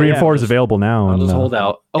 okay, well, 3 and 4 is available now. I'll just hold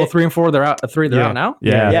out. Oh, 3 and 4, they're out. They're out now.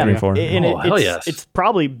 Yeah, 3 and 4. It's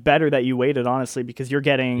probably better that you waited, honestly, because you're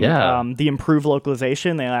getting the improved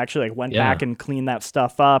localization. They actually like went back and cleaned that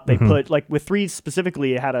stuff up. They put like with 3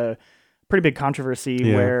 specifically, it had a pretty big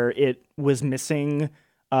controversy where it was missing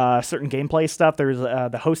certain gameplay stuff. There was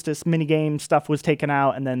the hostess minigame stuff was taken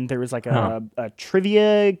out, and then there was like a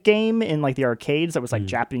trivia game in like the arcades that was like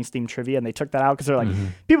Japanese themed trivia, and they took that out because they're like,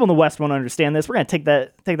 people in the West won't understand this. We're gonna take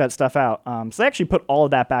that stuff out. So they actually put all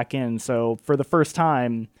of that back in. So for the first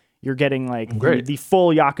time, you're getting like the full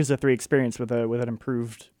Yakuza 3 experience with an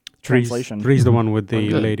improved translation. 3's the one with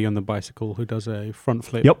the lady on the bicycle who does a front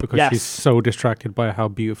flip because she's so distracted by how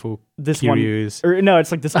beautiful Kiryu is. Or no,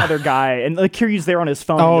 it's like this other guy, and like Kiryu's there on his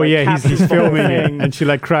phone. Oh yeah, he's filming it, and she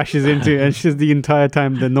like crashes into it, and she's the entire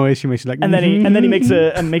time the noise she makes, she's like, and then he makes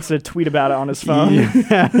a tweet about it on his phone.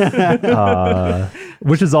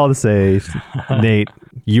 Which is all to say, Nate,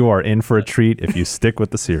 you are in for a treat if you stick with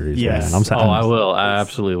the series. Yes. Man. I will. I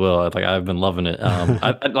absolutely will. Like I've been loving it.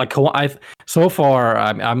 So far,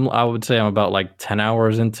 I would say I'm about like 10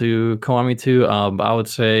 hours into Kiwami 2. I would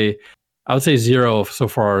say 0 so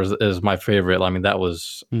far is my favorite. I mean, that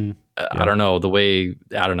was I don't know the way.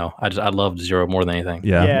 I don't know. I loved 0 more than anything.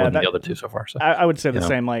 Yeah, more than the other 2 so far. So I would say the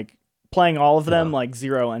same. Like playing all of them, like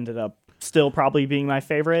 0 ended up still probably being my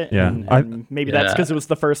favorite. Yeah. And maybe that's because it was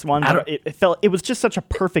the first one. But it was just such a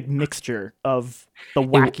perfect mixture of the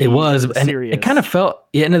wacky. It was, and serious. It kind of felt,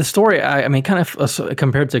 and the story, I mean, kind of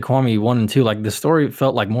compared to Kiwami 1 and 2, like the story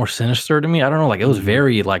felt like more sinister to me. I don't know, like it was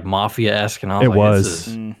very like mafia-esque, and I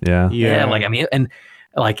was yeah. Like I mean, and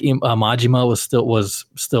like Majima was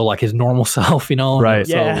still like his normal self, you know? Right.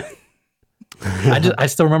 Yeah. So, I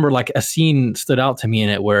still remember like a scene stood out to me in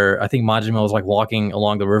it where I think Majima was like walking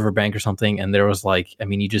along the riverbank or something, and there was like, I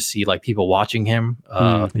mean, you just see like people watching him.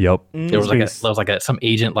 Yep. There was like some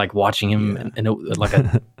agent like watching him, and like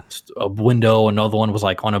a window. Another one was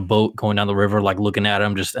like on a boat going down the river, like looking at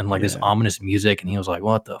him, just and like this ominous music, and he was like,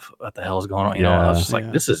 "What the hell is going on?" You know, and I was just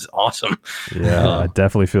like, "This is awesome." Yeah, I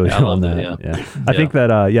definitely feel you on that. I think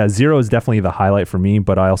that 0 is definitely the highlight for me,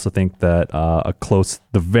 but I also think that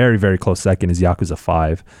the very very close second is Yakuza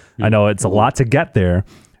 5. I know it's a lot to get there,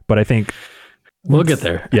 but I think we'll get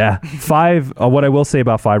there. Yeah, 5. What I will say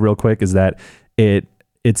about 5 real quick is that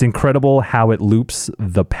it's incredible how it loops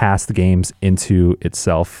the past games into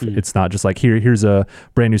itself. It's not just like here's a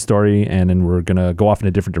brand new story and then we're gonna go off in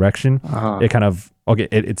a different direction. It kind of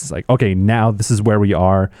it's like, okay, now this is where we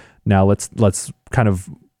are. Now let's kind of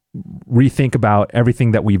rethink about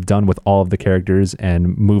everything that we've done with all of the characters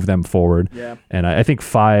and move them forward. Yeah. And I think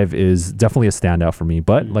 5 is definitely a standout for me.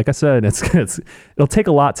 But like I said, it'll take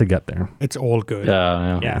a lot to get there. It's all good.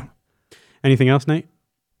 Yeah. Anything else, Nate?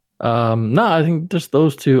 No, I think just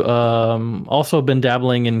those two. Also been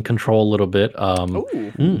dabbling in Control a little bit.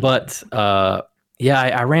 But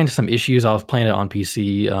I ran into some issues. I was playing it on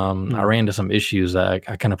PC. I ran into some issues that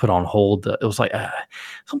I kind of put on hold. It was like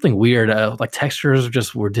something weird. Like textures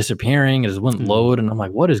just were disappearing. It just wouldn't load, and I'm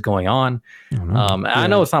like, what is going on? I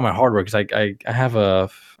know it's not my hardware because I have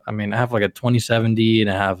like a 2070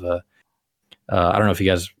 and I have a. I don't know if you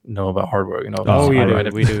guys know about hardware. You know.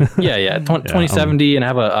 We do. Yeah. 2070 and I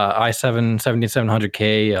have a i7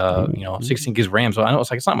 7700K. 16 gigs RAM. So I know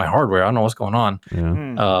it's not my hardware. I don't know what's going on.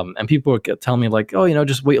 Yeah. And people would tell me like,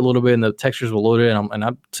 just wait a little bit and the textures will load it. And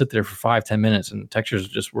I sit there for 5-10 minutes and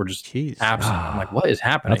textures were just absent. I'm like, what is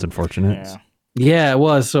happening? That's unfortunate. Yeah, it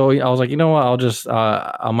was. So I was like, you know what? I'll just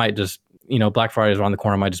I might just Black Friday is around the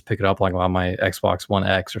corner. I might just pick it up like on my Xbox One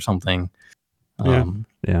X or something. I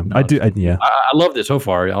loved it so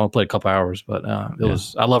far. I only played a couple hours, but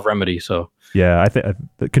I love Remedy. So I think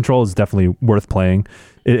the Control is definitely worth playing.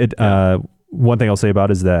 One thing I'll say about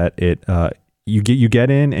it is that you get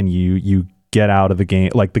in and you get out of the game.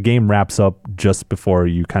 Like the game wraps up just before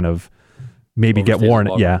you kind of maybe get worn.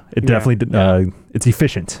 It definitely it's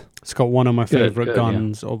efficient. It's got one of my favorite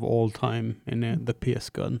guns of all time in it, the Pierce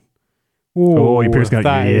gun. Your Pierce gun.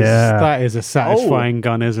 That is a satisfying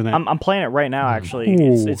gun, isn't it? I'm playing it right now, actually.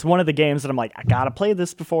 It's one of the games that I'm like, I gotta play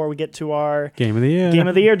this before we get to our Game of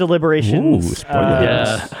the Year deliberations.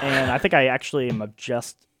 Spoilers. And I think I actually am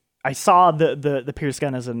I saw the Pierce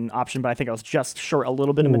gun as an option, but I think I was just short a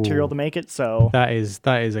little bit of material to make it. So that is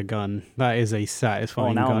a gun. That is a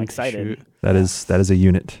satisfying gun. I'm excited. To shoot. That is a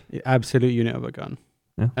unit. Absolute unit of a gun.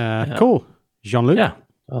 Yeah. Cool. Jean-Luc? Yeah.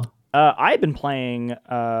 I've been playing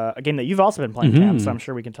a game that you've also been playing, Cam, so I'm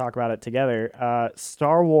sure we can talk about it together.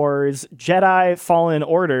 Star Wars Jedi Fallen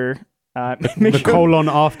Order. The colon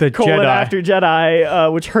after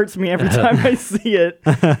Jedi, which hurts me every time I see it.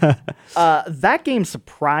 That game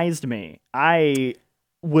surprised me. I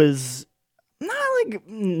was not like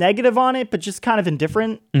negative on it, but just kind of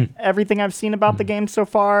indifferent. Everything I've seen about the game so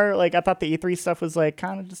far, like I thought the E3 stuff was like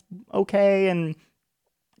kind of just okay and.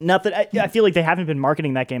 Nothing. I feel like they haven't been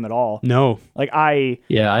marketing that game at all. No. Like I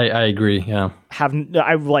agree. Yeah.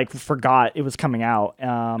 I like forgot it was coming out.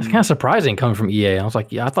 It's kind of surprising coming from EA. I was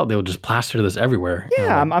like, I thought they would just plaster this everywhere.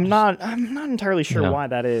 Yeah, I'm not entirely sure why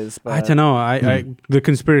that is. But I don't know. The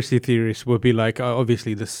conspiracy theorists would be like,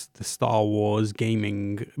 obviously the Star Wars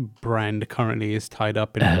gaming brand currently is tied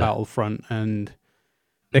up in Battlefront and.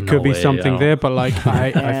 There could be something there, but like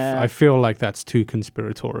I feel like that's too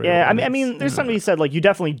conspiratorial. Yeah, I mean, there's something you said. Like, you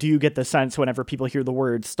definitely do get the sense whenever people hear the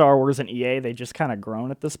word Star Wars and EA, they just kind of groan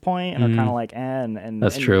at this point and are kind of like, and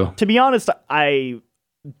that's true. To be honest, I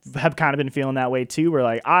have kind of been feeling that way too. Where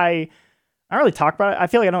like I don't really talk about it. I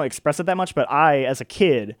feel like I don't express it that much, but as a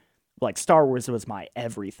kid, like Star Wars was my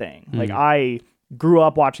everything. Like I grew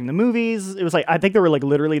up watching the movies. It was like I think they were like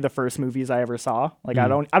literally the first movies I ever saw. Like I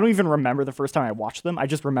don't even remember the first time I watched them. I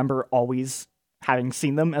just remember always having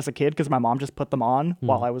seen them as a kid because my mom just put them on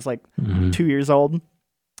while I was like 2 years old.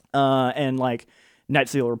 And like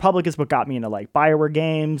Knights of the Old Republic is what got me into like BioWare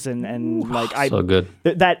games and like so good.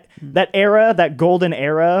 That era, that golden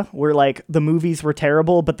era where like the movies were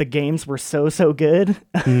terrible but the games were so good.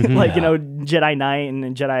 Like Jedi Knight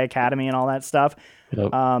and Jedi Academy and all that stuff.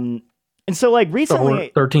 Yep. And so, like,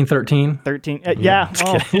 recently... 13. Yeah.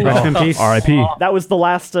 Rest in peace. R.I.P. That was the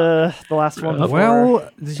last one before. Well,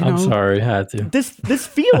 I'm sorry, I had to. This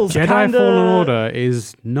feels Jedi kinda... Fallen Order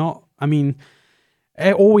is not... I mean,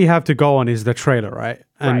 all we have to go on is the trailer, right?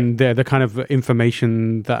 And the kind of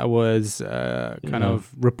information that was kind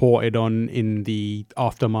of reported on in the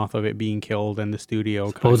aftermath of it being killed and the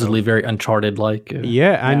studio. Supposedly very Uncharted-like.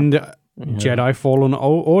 Jedi Fallen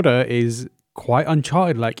Order is... quite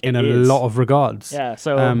Uncharted, like in a lot of regards. Yeah,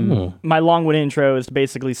 so my long-winded intro is to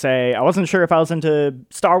basically say I wasn't sure if I was into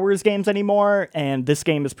Star Wars games anymore, and this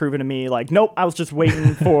game has proven to me like, nope, I was just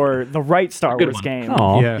waiting for the right Star Wars game.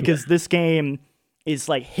 Because this game is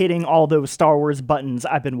like hitting all those Star Wars buttons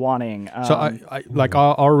I've been wanting. So I like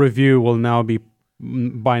our review will now be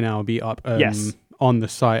up. On the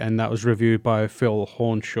site, and that was reviewed by Phil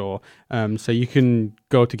Hornshaw. So you can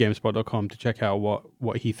go to GameSpot.com to check out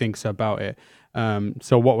what he thinks about it.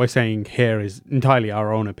 So what we're saying here is entirely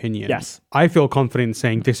our own opinion. Yes. I feel confident in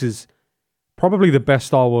saying this is probably the best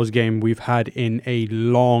Star Wars game we've had in a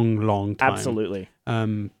long time. Absolutely.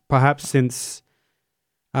 Perhaps since,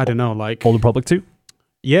 I don't know, like... Old Republic 2?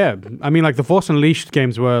 Yeah, I mean, like the Force Unleashed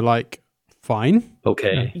games were like fine.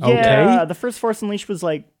 Okay. Yeah, the first Force Unleashed was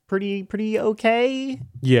like pretty okay.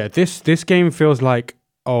 Yeah, this game feels like,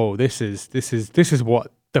 oh, this is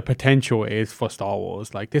what the potential is for Star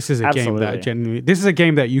Wars. Like this is a game that genuinely, this is a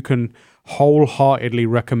game that you can wholeheartedly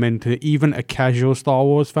recommend to even a casual Star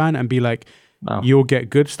Wars fan and be like, wow, you'll get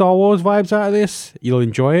good Star Wars vibes out of this. You'll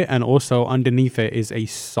enjoy it, and also underneath it is a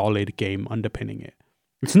solid game underpinning it.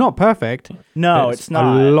 It's not perfect. No, it's not.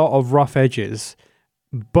 A lot of rough edges,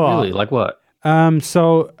 but really, like what?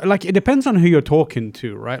 So like it depends on who you're talking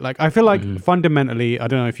to, right? Like I feel like fundamentally, I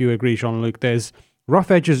don't know if you agree, Jean-Luc, there's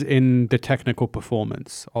rough edges in the technical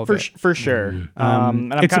performance of it. For sure.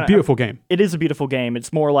 And it's a beautiful game. It is a beautiful game.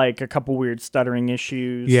 It's more like a couple weird stuttering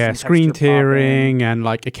issues. Yeah, screen tearing and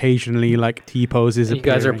like occasionally like T-poses. You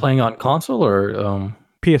guys are playing on console or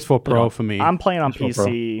PS4 Pro for me. I'm playing on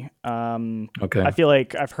PC. Okay. I feel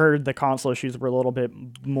like I've heard the console issues were a little bit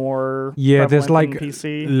more. Yeah, there's like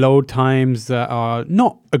PC. load times that are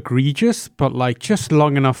not egregious, but like just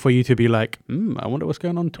long enough for you to be like, I wonder what's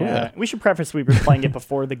going on Twitter. Yeah. We should preface we were playing it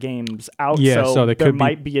before the game's out, so there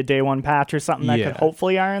might be a day one patch or something that could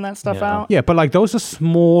hopefully iron that stuff out. Yeah, but like those are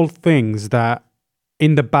small things that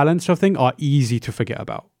in the balance of thing are easy to forget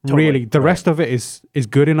about. Totally. Really, the rest of it is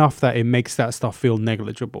good enough that it makes that stuff feel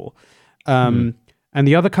negligible. And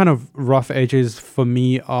the other kind of rough edges for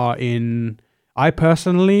me are in, I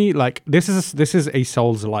personally like this is a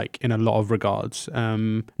Souls-like in a lot of regards.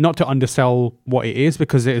 Not to undersell what it is,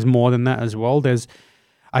 because it is more than that as well.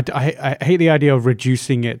 I hate the idea of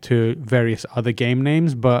reducing it to various other game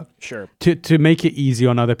names, but sure, to make it easy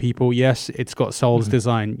on other people, yes, it's got Souls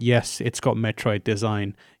design. Yes, it's got Metroid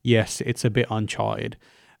design. Yes, it's a bit Uncharted.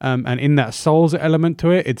 And in that Souls element to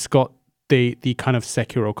it, it's got the kind of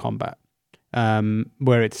Sekiro combat,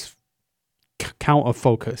 where it's counter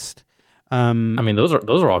focused. I mean, those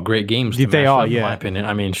are all great games. They are, in my opinion.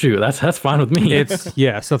 I mean, shoot, that's fine with me. It's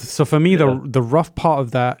So for me, the rough part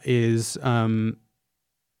of that is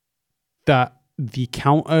that the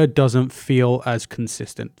counter doesn't feel as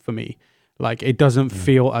consistent for me. Like it doesn't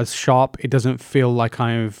feel as sharp. It doesn't feel like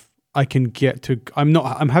I'm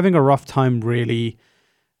having a rough time really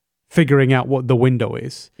figuring out what the window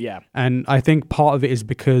is. Yeah. And I think part of it is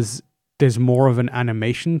because there's more of an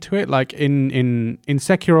animation to it. Like in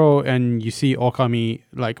Sekiro, and you see Okami,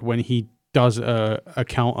 like when he does a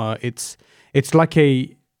counter, it's like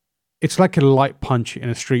a light punch in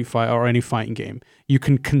a Street Fighter or any fighting game. You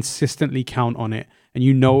can consistently count on it, and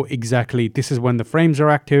you know exactly this is when the frames are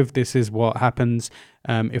active. This is what happens.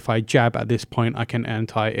 If I jab at this point, I can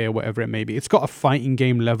anti-air, whatever it may be. It's got a fighting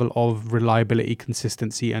game level of reliability,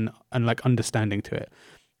 consistency, and like understanding to it.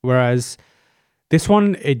 Whereas this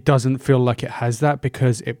one, it doesn't feel like it has that,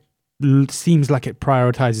 because it seems like it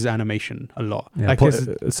prioritizes animation a lot. Yeah, like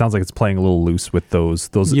it sounds like it's playing a little loose with those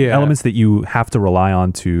elements that you have to rely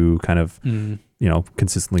on to kind of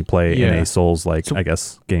consistently play in a Souls-like, I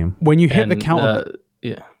guess, game. When you hit the counter,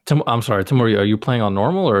 I'm sorry, Timur, are you playing on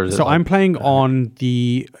normal or is it? So I'm playing on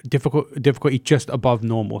the difficulty just above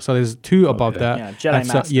normal. So there's two above that. Yeah, Jedi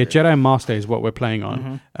Master. Jedi Master is what we're playing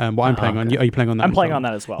on. What I'm playing on. Are you playing on that? I'm playing on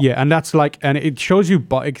that as well. Yeah, and that's like, and it shows you,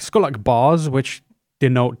 but it's got like bars which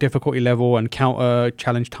denote difficulty level and counter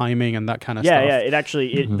challenge timing and that kind of stuff. Yeah, it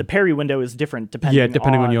actually the parry window is different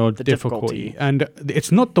depending on your difficulty. And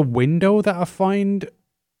it's not the window that I find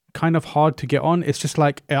kind of hard to get on. It's just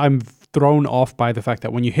like I'm thrown off by the fact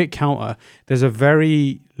that when you hit counter, there's a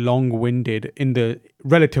very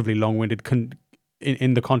relatively long-winded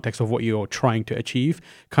in the context of what you're trying to achieve,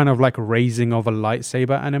 kind of like raising of a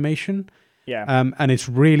lightsaber animation. Yeah. And it's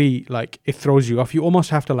really like, it throws you off. You almost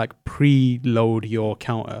have to like preload your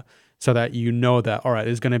counter so that you know that, all right,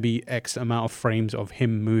 there's going to be X amount of frames of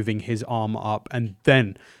him moving his arm up. And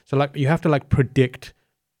then, so like you have to like predict,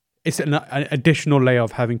 it's an additional layer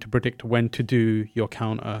of having to predict when to do your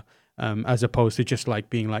counter, as opposed to just like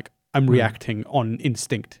being like, I'm reacting on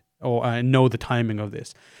instinct, or I know the timing of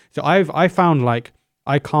this. So I found like,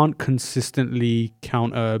 I can't consistently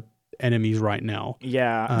counter enemies right now.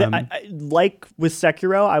 Yeah. Like with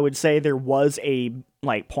Sekiro, I would say there was a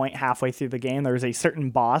like point halfway through the game. There was a certain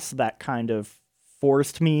boss that kind of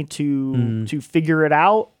forced me to figure it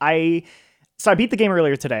out. So I beat the game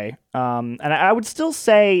earlier today. And I would still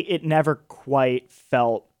say it never quite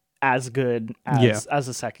felt as good as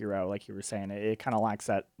a Sekiro, like you were saying. It kind of lacks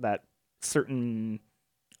that certain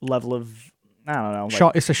level of, I don't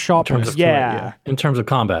know. It's a sharpness. In terms of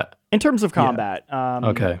combat. In terms of combat.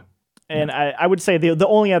 Okay. And I would say the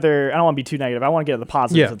only other, I don't want to be too negative, I want to get to the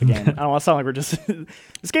positives of the game. I don't want to sound like we're just,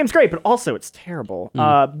 this game's great, but also it's terrible.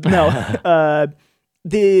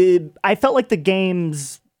 I felt like the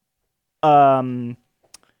games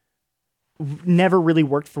never really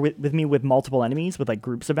worked with me with multiple enemies, with like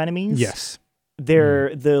groups of enemies. Yes.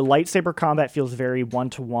 The lightsaber combat feels very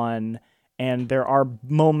one-to-one, and there are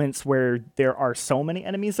moments where there are so many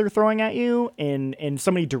enemies they're throwing at you in so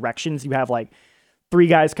many directions. You have like 3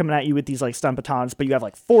 guys coming at you with these like stun batons, but you have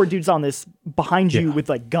like 4 dudes on this behind you with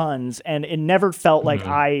like guns, and it never felt like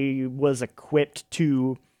I was equipped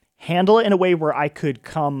to handle it in a way where I could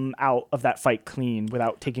come out of that fight clean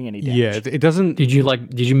without taking any damage. Yeah, it doesn't. Did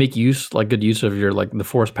you make good use of your like the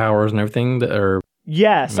force powers and everything that are?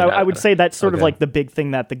 Yes, I would say that's sort of like the big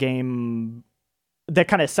thing that the game that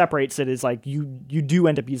kind of separates it is like you do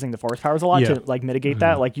end up using the force powers a lot to like mitigate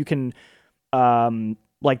that. Like you can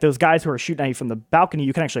like those guys who are shooting at you from the balcony,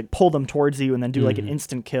 you can actually pull them towards you and then do like an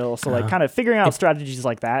instant kill. So like kind of figuring out strategies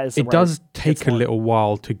like that is. It does take a little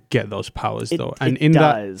while to get those powers though, and in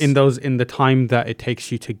the time that it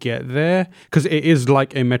takes you to get there, because it is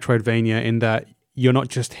like a Metroidvania in that you're not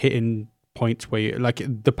just hitting points where you, like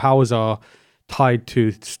the powers are tied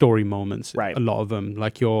to story moments. Right. A lot of them,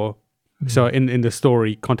 like your. So in the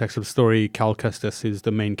story context of the story, Cal Kestis, who's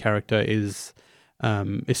the main character, is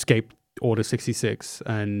escaped Order 66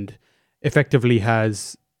 and effectively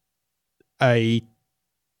has a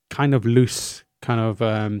kind of loose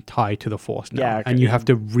tie to the Force now, and you have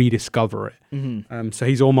to rediscover it. So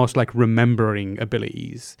he's almost like remembering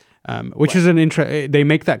abilities, which is an they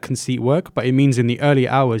make that conceit work, but it means in the early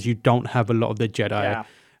hours you don't have a lot of the Jedi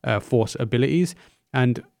Force abilities.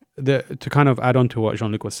 And to kind of add on to what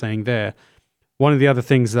Jean-Luc was saying there, one of the other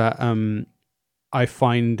things that I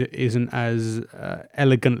find isn't as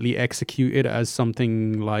elegantly executed as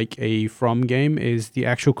something like a From game is the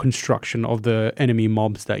actual construction of the enemy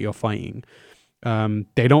mobs that you're fighting.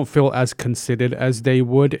 They don't feel as considered as they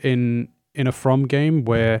would in a From game,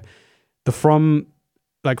 where the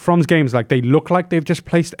From's games, like they look like they've just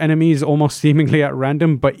placed enemies almost seemingly at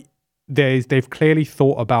random, but they've clearly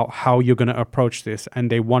thought about how you're going to approach this,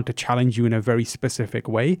 and they want to challenge you in a very specific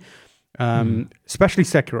way. Especially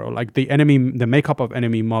Sekiro, like the makeup of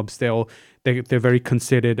enemy mobs, they're very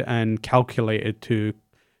considered and calculated to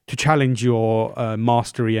challenge your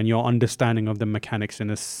mastery and your understanding of the mechanics in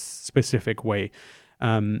a specific way.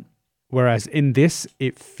 Whereas in this,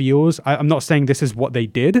 it feels, I'm not saying this is what they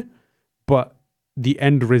did, but the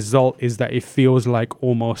end result is that it feels like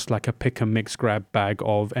almost like a pick and mix grab bag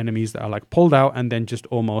of enemies that are like pulled out and then just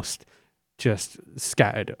almost just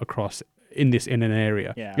scattered across in an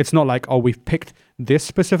area. It's not like, oh, we've picked this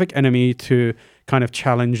specific enemy to kind of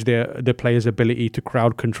challenge the player's ability to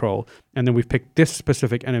crowd control, and then we've picked this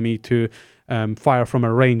specific enemy to fire from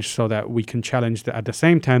a range so that we can challenge at the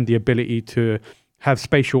same time the ability to have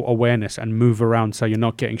spatial awareness and move around so you're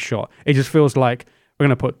not getting shot. It just feels like we're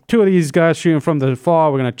going to put 2 of these guys shooting from the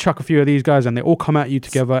far, we're going to chuck a few of these guys, and they all come at you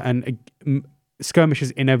together, and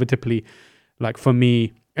skirmishes inevitably, like for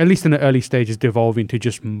me, at least in the early stages, devolve into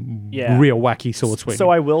just real wacky sword swinging. So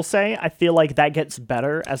I will say, I feel like that gets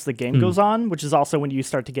better as the game goes on, which is also when you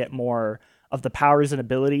start to get more of the powers and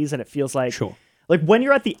abilities, and it feels like, like when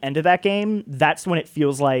you're at the end of that game, that's when it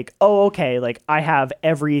feels like, oh, okay, like I have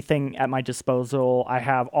everything at my disposal. I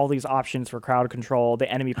have all these options for crowd control. The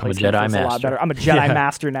enemy placement feels a lot better. I'm a Jedi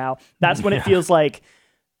Master now. That's when it feels like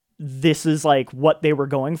this is like what they were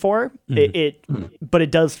going for. But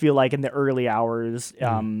it does feel like in the early hours,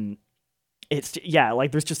 it's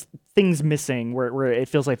like there's just things missing where it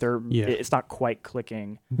feels like it's not quite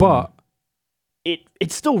clicking. But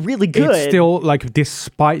it's still really good. It's still like,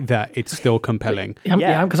 despite that, it's still compelling.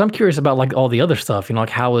 Because I'm curious about like all the other stuff. You know,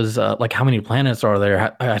 like how many planets are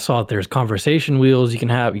there? I saw that there's conversation wheels you can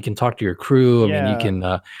have. You can talk to your crew. I mean, you can.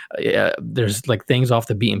 There's like things off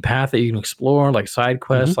the beaten path that you can explore, like side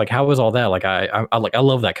quests. Like how is all that? Like I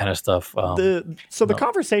love that kind of stuff. The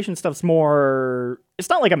conversation stuff's more. It's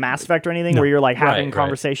not like a Mass Effect or anything where you're like having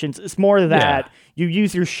conversations. It's more that you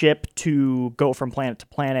use your ship to go from planet to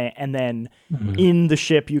planet, and then in the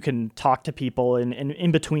ship you can talk to people, and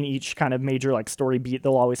in between each kind of major like story beat,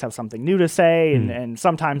 they'll always have something new to say, and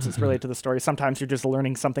sometimes it's related to the story. Sometimes you're just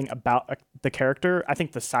learning something about the character. I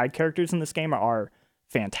think the side characters in this game are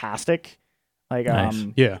fantastic. Like there's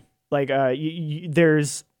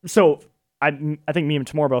I think me and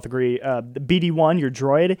Tamor both agree. The BD1, your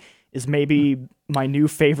droid, is maybe my new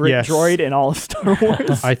favorite droid in all of Star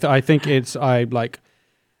Wars. I think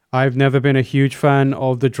I've never been a huge fan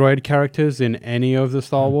of the droid characters in any of the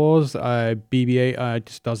Star Wars. BB-8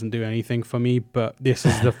 just doesn't do anything for me, but this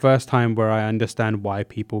is the first time where I understand why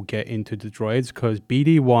people get into the droids, because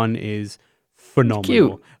BD-1 is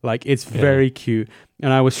phenomenal. Like it's very cute.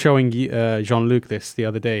 And I was showing Jean-Luc this the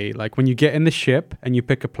other day. Like when you get in the ship and you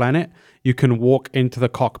pick a planet, you can walk into the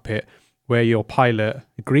cockpit where your pilot,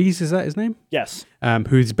 Grease, is that his name? Yes.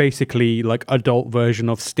 Who's basically like adult version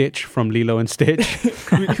of Stitch from Lilo and Stitch.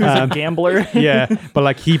 Who's a gambler. Yeah, but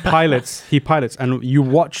like he pilots and you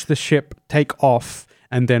watch the ship take off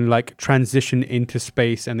and then like transition into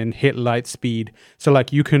space and then hit light speed. So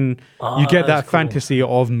like you get that fantasy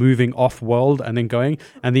of moving off world and then going,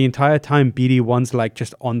 and the entire time BD1's like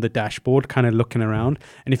just on the dashboard kind of looking around.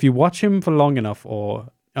 And if you watch him for long enough, or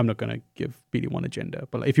I'm not going to give BD1 a gender,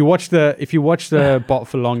 but like if you watch the bot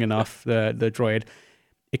for long enough, the droid,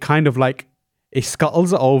 it kind of like it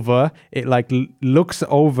scuttles over, it like looks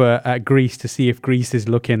over at Grease to see if Grease is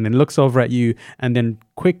looking, then looks over at you and then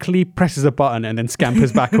quickly presses a button and then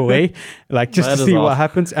scampers back away, like just to see what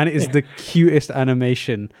happens. And it is the cutest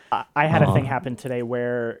animation. I had a thing happen today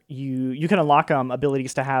where you can unlock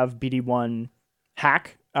abilities to have BD1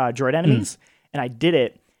 hack droid enemies, and I did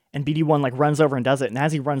it, and BD1 like runs over and does it, and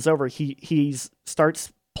as he runs over, he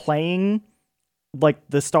starts playing like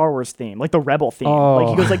the Star Wars theme, like the Rebel theme. Like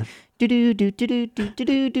he goes like do do do do do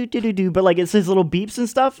do do do do do, but like it's his little beeps and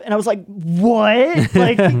stuff, and I was like, what?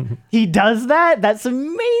 Like he does that? That's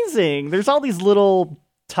amazing. There's all these little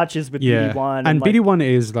touches with BD1, and like, BD1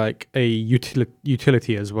 is like a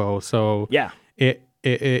utility as well. So yeah,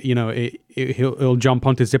 it'll jump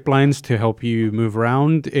onto zip lines to help you move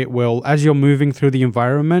around. It will, as you're moving through the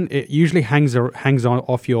environment, it usually hangs on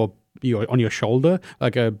off on your shoulder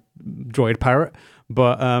like a droid parrot,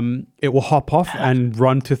 but it will hop off and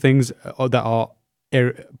run to things that are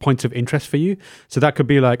points of interest for you. So that could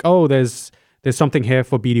be like, oh, there's something here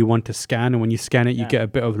for BD1 to scan, and when you scan it, you get a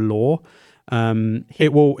bit of lore.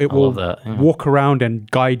 It will walk around and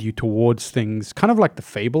guide you towards things, kind of like the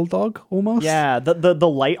Fable dog almost. Yeah, the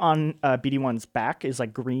light on BD1's back is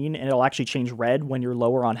like green, and it'll actually change red when you're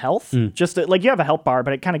lower on health. Just like you have a health bar,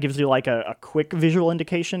 but it kind of gives you like a quick visual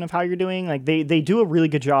indication of how you're doing. Like they do a really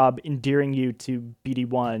good job endearing you to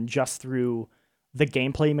BD1 just through the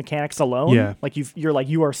gameplay mechanics alone. Yeah, like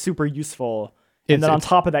you are super useful, and then on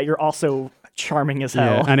top of that, you're also charming as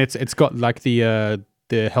hell. Yeah, and it's got like the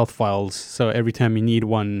health files, so every time you need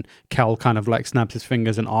one, Cal kind of like snaps his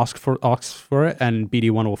fingers and asks for it, and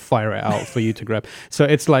BD1 will fire it out for you to grab. So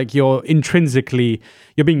it's like you're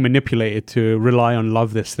being manipulated to rely on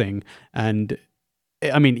love this thing, and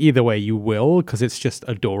I mean either way you will, because it's just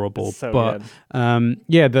adorable. So but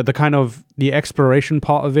good. the kind of the exploration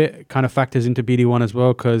part of it kind of factors into BD1 as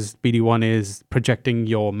well, because BD1 is projecting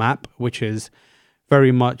your map, which is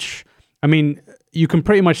very much, I mean, you can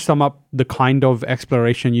pretty much sum up the kind of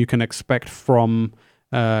exploration you can expect from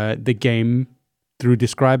the game through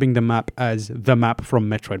describing the map as the map from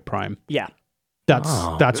Metroid Prime. Yeah.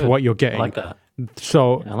 That's what you're getting. I like that.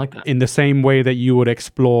 So I like that. In the same way that you would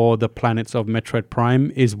explore the planets of Metroid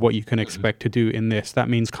Prime is what you can expect to do in this. That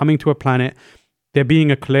means coming to a planet, there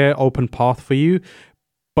being a clear open path for you,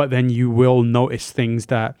 but then you will notice things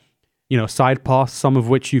that, side paths, some of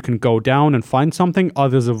which you can go down and find something,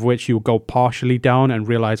 others of which you'll go partially down and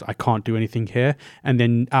realize I can't do anything here. And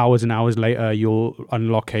then hours and hours later, you'll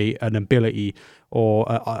unlock an ability or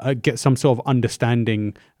get some sort of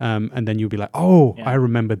understanding. And then you'll be like, I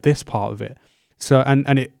remember this part of it. So,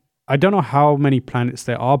 I don't know how many planets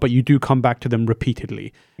there are, but you do come back to them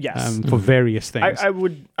repeatedly. Yes. For various things. I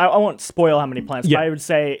won't spoil how many planets, but I would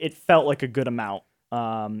say it felt like a good amount.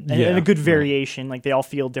 And a good variation. Like they all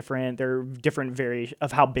feel different. They're different variation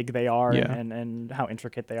of how big they are and how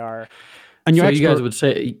intricate they are. And you guys would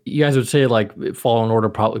say like Fallen Order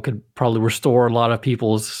could restore a lot of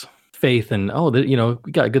people's faith and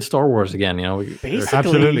we got good Star Wars again. Basically,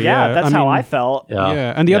 absolutely, that's how I felt.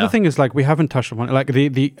 Yeah, and the other thing is like we haven't touched upon it. Like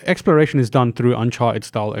the exploration is done through Uncharted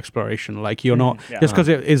style exploration. Like you're not just because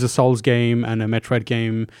it is a Souls game and a Metroid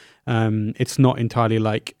game. It's not entirely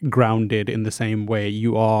like grounded in the same way.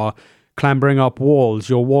 You are clambering up walls,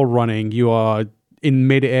 you're wall running, you are in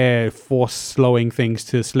mid-air force slowing things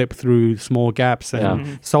to slip through small gaps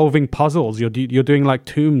and solving puzzles. You're doing like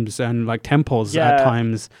tombs and like temples at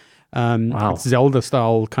times. Zelda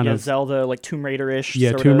style kind of Zelda, like Tomb Raider-ish.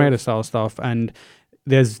 Tomb Raider style stuff, and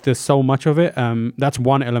there's so much of it. That's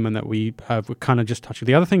one element that we kind of just touched.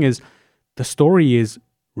 The other thing is the story is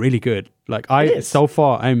really good. Like so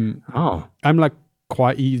far I'm like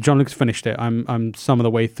quite. Jean-Luc's finished it. I'm some of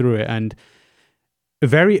the way through it, and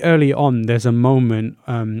very early on there's a moment.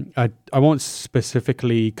 I won't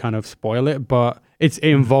specifically kind of spoil it, but it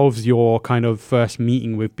involves your kind of first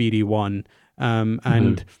meeting with BD1,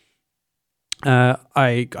 and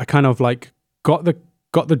I kind of like got the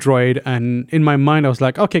got the droid, and in my mind I was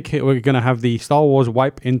like, okay, we're gonna have the Star Wars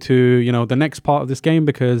wipe into, you know, the next part of this game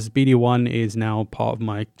because BD1 is now part of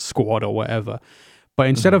my squad or whatever. But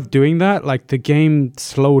instead of doing that, like the game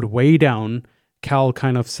slowed way down. Cal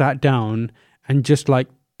kind of sat down and just like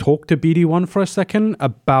talked to BD1 for a second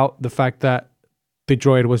about the fact that the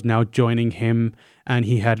droid was now joining him, and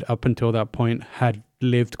he had up until that point had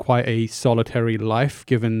lived quite a solitary life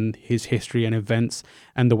given his history and events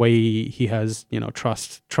and the way he has, you know,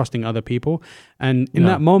 trusting other people. And in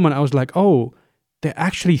that moment I was like, oh, they're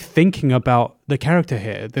actually thinking about the character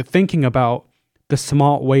here. They're thinking about the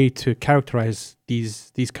smart way to characterize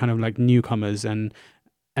these kind of like newcomers, and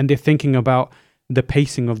they're thinking about the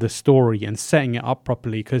pacing of the story and setting it up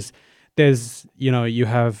properly, because there's, you know, you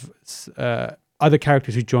have other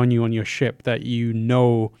characters who join you on your ship that, you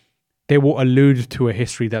know, they will allude to a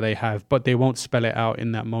history that they have, but they won't spell it out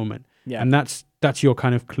in that moment. Yeah. And that's your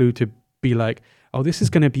kind of clue to be like, oh, this is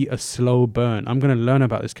going to be a slow burn. I'm going to learn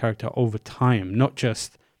about this character over time, not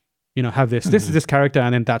just, you know, have this is this character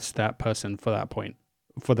and then that's that person for that point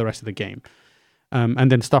for the rest of the game.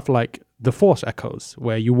 And then stuff like the Force echoes,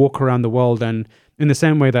 where you walk around the world, and in the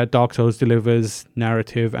same way that Dark Souls delivers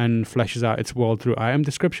narrative and fleshes out its world through item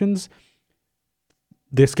descriptions,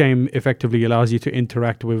 this game effectively allows you to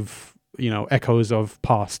interact with, you know, echoes of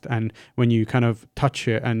past. And when you kind of touch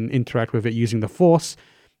it and interact with it using the Force,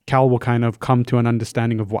 Cal will kind of come to an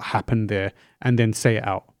understanding of what happened there and then say it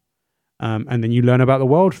out. And then you learn about the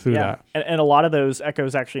world through that. And a lot of those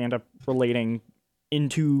echoes actually end up relating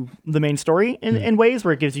into the main story in ways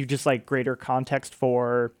where it gives you just like greater context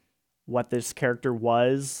for what this character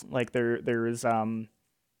was. Like there is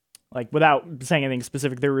like, without saying anything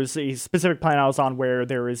specific, there was a specific planet I was on where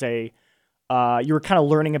there is a you were kind of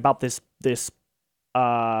learning about this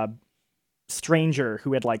stranger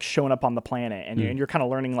who had like shown up on the planet, and you're kind of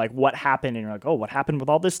learning like what happened, and you're like, oh, what happened with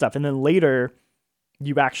all this stuff? And then later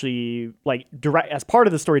you actually like as part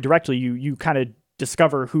of the story directly, you kind of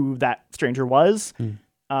discover who that stranger was.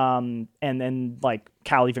 And then like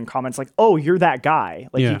Cal even comments like, oh, you're that guy.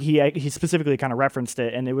 Like he specifically kind of referenced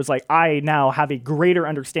it, and it was like, I now have a greater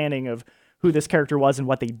understanding of who this character was and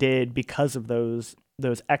what they did because of those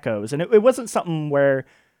echoes. And it wasn't something where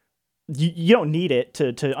you don't need it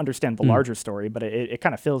to understand the larger story, but it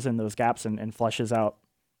kind of fills in those gaps and fleshes out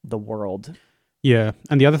the world. Yeah.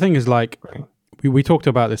 And the other thing is like, we talked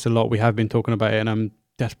about this a lot. We have been talking about it, and I'm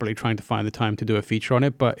desperately trying to find the time to do a feature on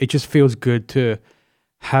it, but it just feels good to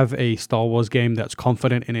have a Star Wars game that's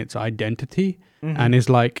confident in its identity, and is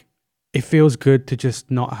like, it feels good to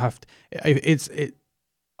just not have to,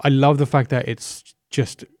 I love the fact that it's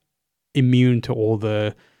just immune to all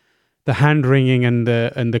the hand wringing and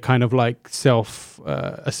the kind of like self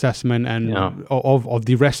assessment and of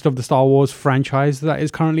the rest of the Star Wars franchise that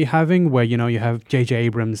is currently having, where, you know, you have J.J.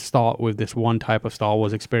 Abrams start with this one type of Star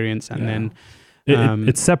Wars experience, and then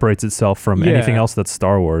it separates itself from anything else that's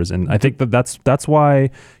Star Wars. And I think that's why, you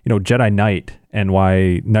know, Jedi Knight and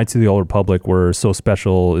why Knights of the Old Republic were so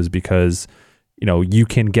special is because, you know, you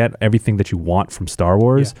can get everything that you want from Star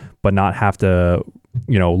Wars, but not have to,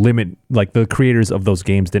 you know, limit, like the creators of those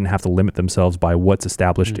games didn't have to limit themselves by what's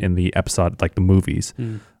established in the episode, like the movies.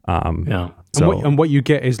 And what you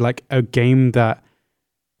get is like a game that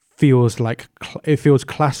feels like it feels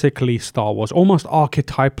classically Star Wars, almost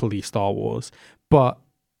archetypally Star Wars, but,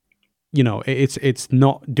 you know, it's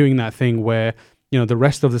not doing that thing where, you know, the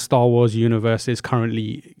rest of the Star Wars universe is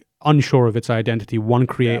currently unsure of its identity. One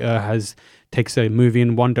creator takes a movie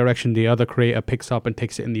in one direction, the other creator picks up and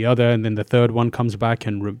takes it in the other, and then the third one comes back,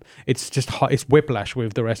 and it's just it's whiplash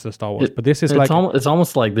with the rest of Star Wars. But this is it's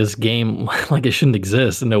almost like this game like it shouldn't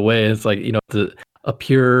exist in a way. It's like, you know, a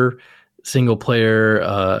pure single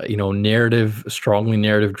player, you know, strongly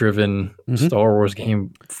narrative driven Star Wars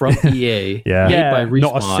game from EA. Made by Respawn.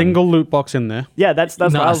 Not a single loot box in there. Yeah, that's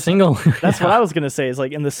what I was gonna say, is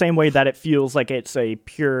like, in the same way that it feels like it's a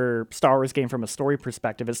pure Star Wars game from a story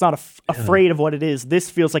perspective, it's not afraid of what it is.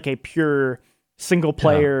 This feels like a pure single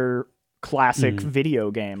player classic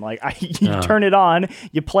video game. Like you turn it on,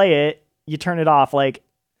 you play it, you turn it off. Like,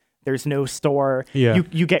 there's no store. You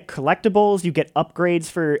get collectibles, you get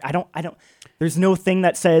upgrades for I don't there's no thing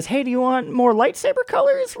that says, hey, do you want more lightsaber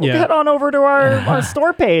colors? We'll head on over to our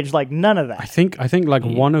store page. Like, none of that. I think like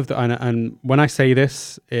one of the and when I say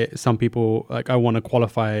this, some people, like, I want to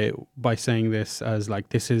qualify it by saying this as like,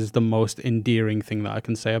 this is the most endearing thing that I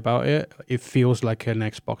can say about it. It feels like an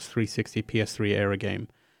Xbox 360 PS3 era game.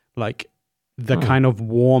 Like, the kind of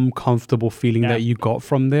warm, comfortable feeling that you got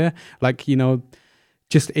from there. Like, you know,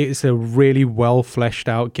 just it's a really well fleshed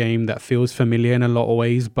out game that feels familiar in a lot of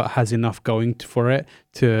ways, but has enough going for it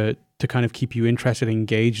to to kind of keep you interested,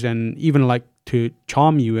 engaged, and even like to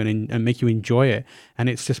charm you and make you enjoy it. And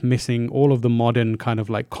it's just missing all of the modern kind of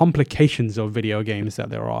like complications of video games that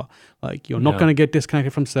there are. Like you're not going to get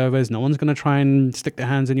disconnected from servers. No one's going to try and stick their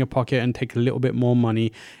hands in your pocket and take a little bit more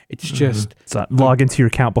money. It's just log into your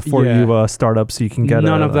account before you start up so you can get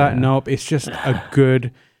none of that. Nope. It's just a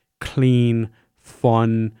good, clean,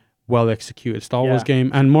 fun, well executed Star Wars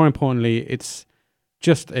game. And more importantly, it's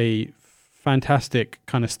just a fantastic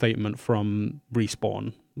kind of statement from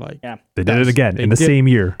Respawn. Like they did it again in the same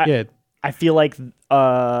year. I feel like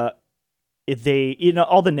if they,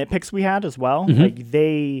 all the nitpicks we had as well, like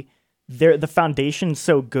the foundation's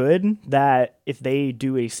so good that if they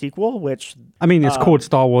do a sequel, which I mean, it's called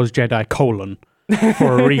Star Wars Jedi :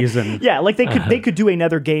 for a reason. Yeah, like they could do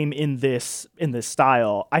another game in this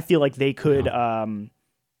style. I feel like they could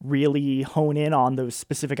really hone in on those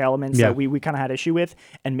specific elements that we kind of had issue with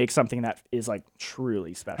and make something that is like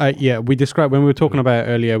truly special. We described when we were talking about it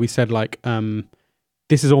earlier, we said like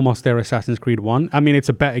this is almost their Assassin's Creed 1. I mean, it's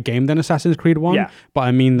a better game than Assassin's Creed 1, but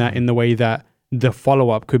I mean that in the way that the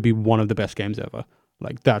follow-up could be one of the best games ever.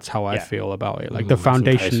 Like that's how I feel about it. Like the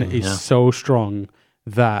foundation is so strong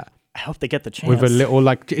that I hope they get the chance. With a little,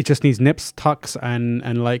 like, it just needs nips, tucks,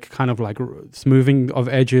 and like kind of like smoothing of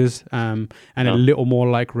edges, and a little more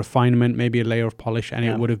like refinement, maybe a layer of polish, and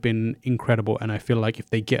it would have been incredible. And I feel like if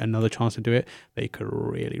they get another chance to do it, they could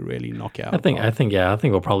really, really knock it out. I think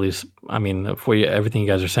we'll probably. I mean, for you, everything you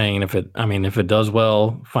guys are saying, if it does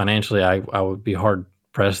well financially, I would be hard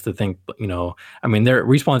pressed to think. I mean, their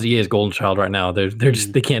Respawn's EA is golden child right now. They're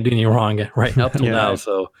just they can't do anything wrong right up till now.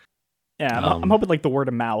 So. Yeah, I'm hoping like the word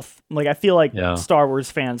of mouth. Like I feel like Star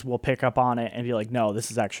Wars fans will pick up on it and be like, no,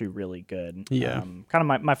 this is actually really good. Yeah.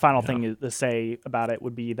 Kind of my final thing to say about it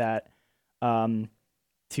would be that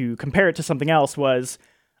to compare it to something else was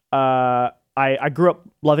I grew up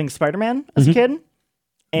loving Spider-Man as a kid.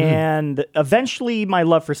 And eventually my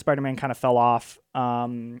love for Spider-Man kind of fell off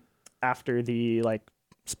after the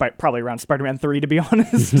probably around Spider-Man 3, to be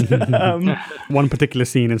honest. One particular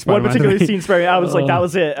scene in Spider-Man 3. I was like, that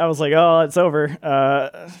was it. I was like, oh, it's over.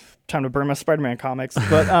 Time to burn my Spider-Man comics.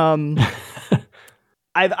 But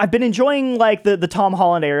I've been enjoying like the Tom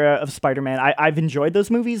Holland era of Spider-Man. I've enjoyed those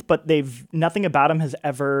movies, but nothing about them has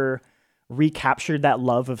ever recaptured that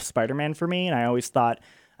love of Spider-Man for me. And I always thought,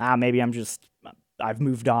 maybe I've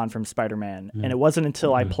moved on from Spider-Man. And it wasn't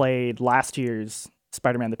until I played last year's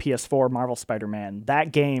Spider-Man, the PS4 Marvel Spider-Man,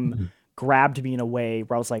 that game grabbed me in a way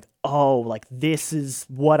where I was like, oh, like this is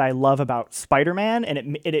what I love about Spider-Man,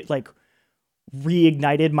 and it like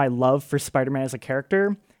reignited my love for Spider-Man as a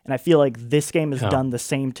character. And I feel like this game has done the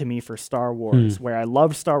same to me for Star Wars, where I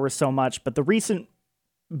love Star Wars so much, but the recent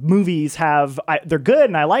movies they're good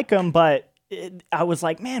and I like them, but I was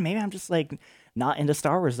like, man, maybe I'm just like not into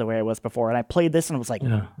Star Wars the way I was before. And I played this and I was like,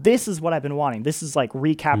 this is what I've been wanting. This is like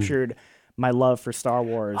recaptured my love for Star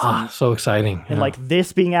Wars. So exciting. And like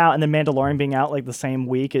this being out and then Mandalorian being out like the same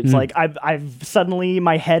week, it's like I've suddenly,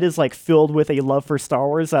 my head is like filled with a love for Star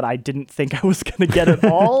Wars that I didn't think I was going to get at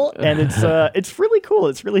all. And it's really cool.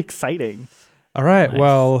 It's really exciting. All right. Nice.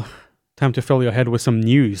 Well, time to fill your head with some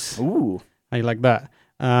news. Ooh. How you like that?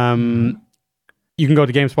 You can go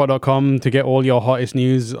to GameSpot.com to get all your hottest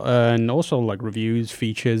news and also like reviews,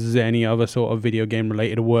 features, any other sort of video game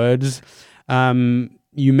related words.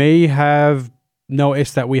 You may have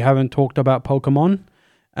noticed that we haven't talked about Pokemon.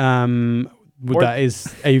 That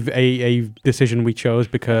is a decision we chose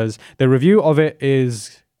because the review of it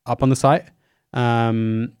is up on the site.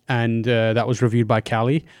 And that was reviewed by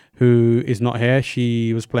Callie, who is not here.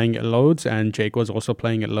 She was playing it loads, and Jake was also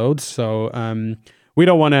playing it loads. So we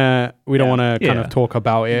don't want to kind of talk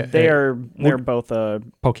about it. They're both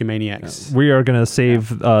Pokemaniacs. We are going to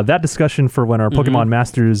save that discussion for when our Pokemon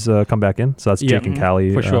Masters come back in. So that's Jake and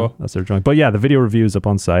Callie. For sure. That's their joint. But yeah, the video review is up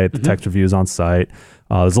on site. The text review is on site.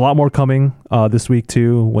 There's a lot more coming this week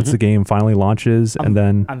too. Once the game finally launches,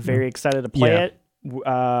 I'm very excited to play it.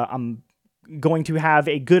 I'm going to have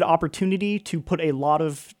a good opportunity to put a lot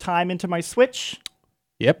of time into my Switch.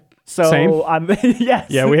 Yep. So same.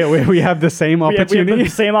 Yes. Yeah, we have the same opportunity. We have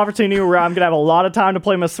the same opportunity where I'm gonna have a lot of time to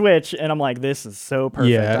play my Switch, and I'm like, this is so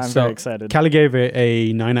perfect. Yeah, I'm very excited. Callie gave it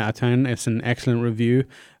a 9 out of 10. It's an excellent review.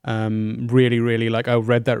 Really, really like I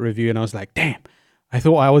read that review and I was like, damn, I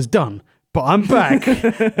thought I was done, but I'm back.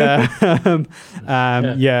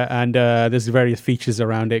 And there's various features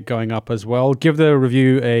around it going up as well. Give the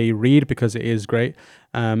review a read because it is great.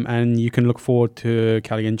 And you can look forward to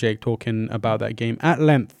Callie and Jake talking about that game at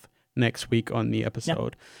length next week on the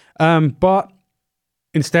episode. But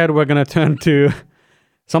instead we're going to turn to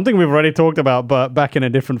Something we've already talked about, but back in a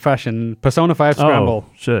different fashion. Persona 5 Scramble.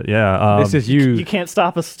 Oh, shit, yeah. This is you. You can't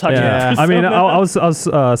stop us touching. Yeah, I mean, I was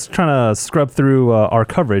trying to scrub through our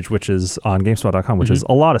coverage, which is on GameSpot.com, which is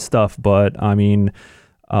a lot of stuff. But I mean,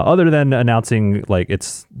 other than announcing like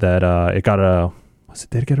it got a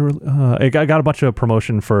bunch of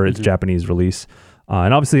promotion for its Japanese release.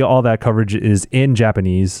 And obviously all that coverage is in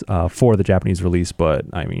Japanese for the Japanese release. But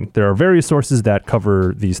I mean, there are various sources that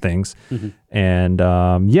cover these things. And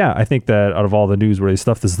I think that out of all the newsworthy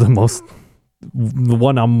stuff, this is the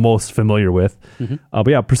one I'm most familiar with. But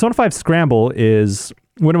yeah, Persona 5 Scramble is,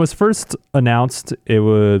 when it was first announced,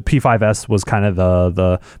 P5S was kind of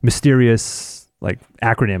the mysterious like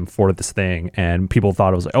acronym for this thing. And people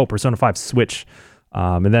thought it was like, oh, Persona 5 Switch.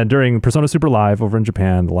 And then during Persona Super Live over in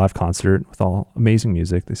Japan, the live concert with all amazing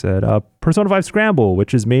music, they said Persona 5 Scramble,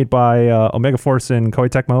 which is made by Omega Force and Koei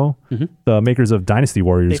Tecmo, the makers of Dynasty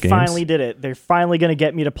Warriors games. They finally did it. They're finally going to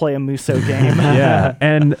get me to play a Musou game. Yeah.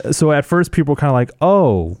 And so at first people were kind of like,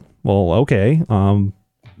 oh, well, okay.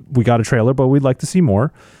 We got a trailer, but we'd like to see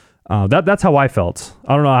more. That's how I felt.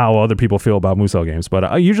 I don't know how other people feel about Musou games,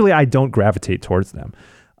 but usually I don't gravitate towards them.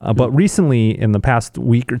 But recently, in the past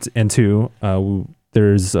week or two,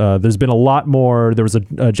 there's been a lot more. There was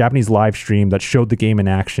a Japanese live stream that showed the game in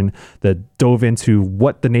action, that dove into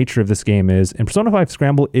what the nature of this game is. And Persona 5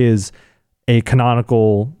 Scramble is a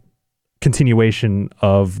canonical continuation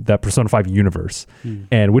of that Persona 5 universe,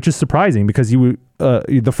 and which is surprising because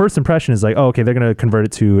the first impression is like, oh, okay, they're going to convert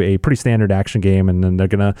it to a pretty standard action game, and then they're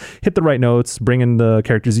going to hit the right notes, bring in the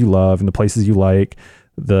characters you love and the places you like,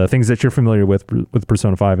 the things that you're familiar with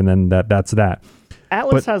Persona 5, and then that's that.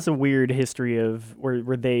 Atlus has a weird history of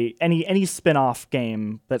where they any spin-off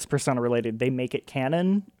game that's Persona related, they make it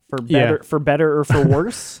canon for better or for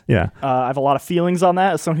worse. Yeah. I have a lot of feelings on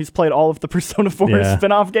that as someone who's played all of the Persona 4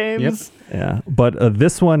 spin-off games. Yep. Yeah. But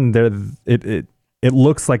this one, it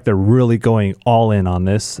looks like they're really going all in on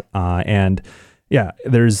this. And yeah,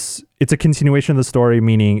 it's a continuation of the story,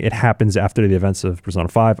 meaning it happens after the events of Persona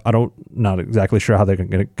 5. Not exactly sure how they're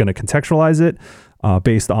going to contextualize it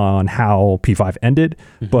based on how P5 ended,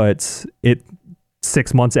 but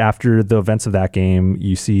 6 months after the events of that game,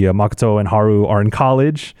 you see Makoto and Haru are in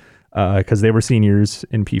college because they were seniors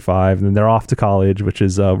in P5, and then they're off to college, which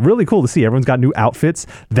is really cool to see. Everyone's got new outfits.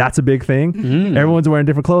 That's a big thing. Everyone's wearing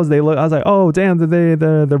different clothes. I was like, oh damn,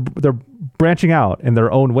 they're branching out in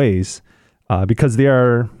their own ways because they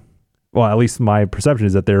are. Well, at least my perception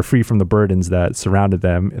is that they're free from the burdens that surrounded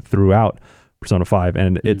them throughout Persona 5,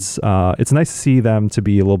 and it's nice to see them to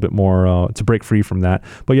be a little bit more to break free from that.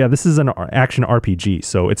 But yeah, this is an action RPG,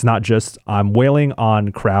 so it's not just I'm wailing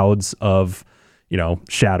on crowds of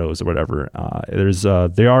shadows or whatever.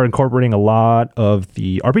 They are incorporating a lot of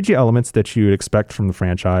the RPG elements that you would expect from the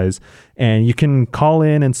franchise, and you can call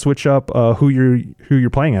in and switch up who you're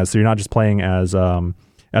playing as, so you're not just playing as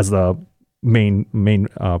the main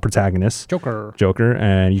protagonist, Joker,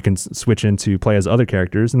 and you can switch into play as other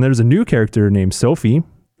characters. And there's a new character named Sophie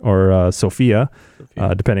or Sophia,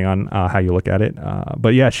 depending on how you look at it.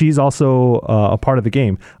 But yeah, she's also a part of the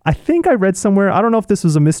game. I think I read somewhere, I don't know if this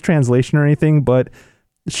was a mistranslation or anything, but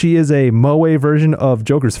she is a Moe version of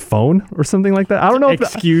Joker's phone or something like that. I don't know.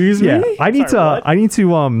 Excuse me. Yeah, I need to.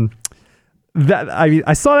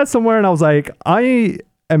 I saw that somewhere and I was like,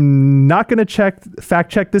 I'm not going to fact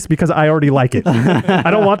check this because I already like it. I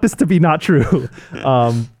don't want this to be not true.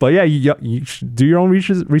 But yeah, you should do your own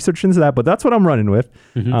research into that. But that's what I'm running with.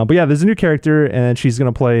 But yeah, there's a new character and she's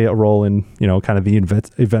going to play a role in, kind of the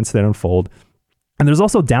events that unfold. And there's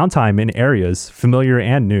also downtime in areas, familiar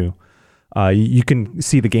and new. You can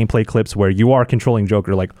see the gameplay clips where you are controlling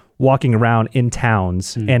Joker, like walking around in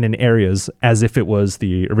towns and in areas as if it was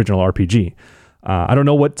the original RPG. I don't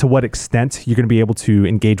know to what extent you're going to be able to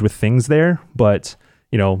engage with things there, but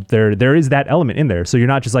there is that element in there. So you're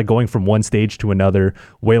not just like going from one stage to another,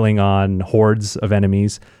 wailing on hordes of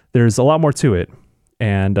enemies. There's a lot more to it.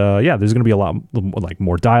 And there's going to be a lot like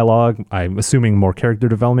more dialogue. I'm assuming more character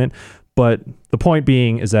development. But the point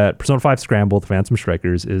being is that Persona 5 Scramble, The Phantom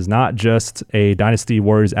Strikers, is not just a Dynasty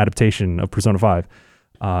Warriors adaptation of Persona 5.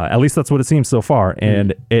 At least that's what it seems so far.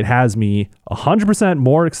 And it has me 100%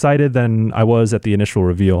 more excited than I was at the initial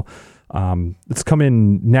reveal. It's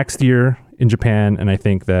coming next year in Japan, and I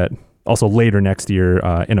think that also later next year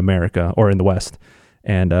in America or in the West.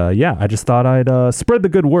 And I just thought I'd spread the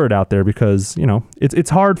good word out there because,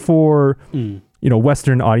 it's hard for,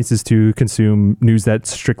 Western audiences to consume news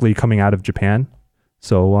that's strictly coming out of Japan.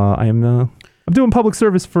 So I'm doing public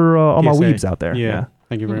service for all my weebs out there. Yeah.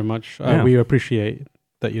 Thank you very much. We appreciate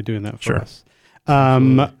that you're doing that for us.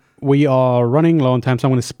 we are running low on time, so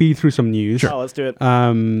I'm going to speed through some news. Oh, let's do it.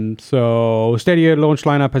 So Stadia launch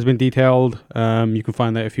lineup has been detailed. You can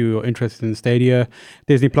find that if you're interested in Stadia.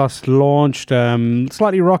 Disney Plus launched.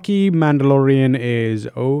 Slightly rocky. Mandalorian is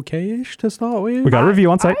okay-ish to start with. We got a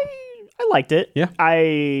review on site. I liked it. Yeah.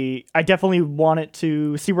 I definitely wanted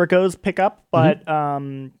to see where it goes, pick up, but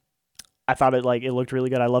I thought it looked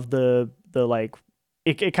really good. I love the like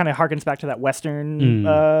it kind of harkens back to that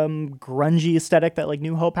Western grungy aesthetic that like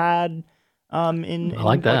New Hope had in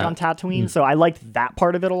on Tatooine. So I liked that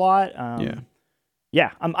part of it a lot. I'm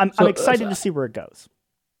excited to see where it goes.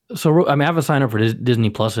 So I have a sign up for Disney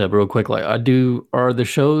Plus real quick. Like, are the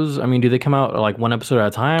shows? I mean, do they come out like one episode at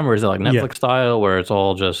a time, or is it like Netflix style where it's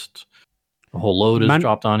all just a whole load is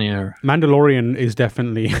dropped on you? Or? Mandalorian is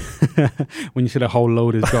definitely when you said a whole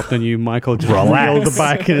load is dropped on you, Michael just rolled the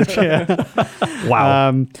back in his chair.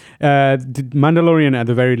 Wow. Mandalorian at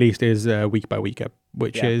the very least is week by week,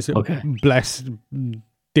 which is bless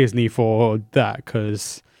Disney for that,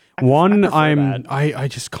 because I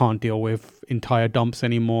just can't deal with entire dumps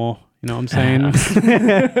anymore. You know what I'm saying?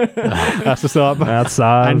 That's what's up.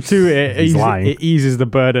 And two, it eases the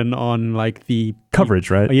burden on like the coverage,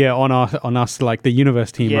 right? Yeah, on us like the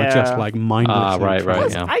universe team are just like mindless. Right.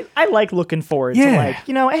 Plus, Yeah. I like looking forward to like,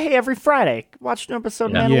 hey, every Friday watch an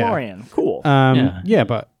episode of Mandalorian. Yeah.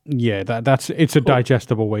 Cool. It's a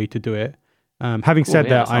digestible way to do it. Having said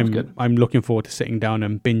that, I'm looking forward to sitting down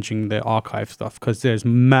and binging the archive stuff, because there's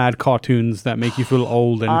mad cartoons that make you feel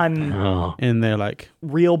old, and they're like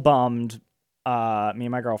real bummed. Me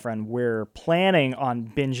and my girlfriend, we're planning on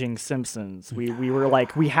binging Simpsons. We were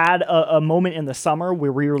like, we had a moment in the summer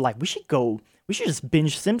where we were like, we should just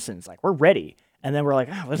binge Simpsons. Like, we're ready. And then we're like,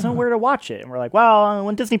 there's nowhere to watch it. And we're like, well,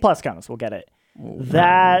 when Disney Plus comes, we'll get it.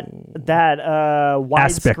 That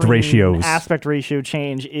aspect ratio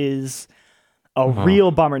change is a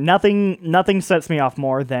real bummer. Nothing sets me off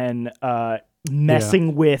more than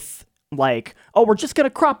messing with like, we're just gonna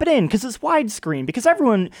crop it in because it's widescreen, because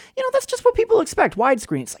everyone, that's just what people expect,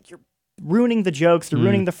 widescreen. It's like you're ruining the jokes, you're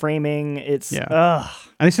ruining the framing. It's and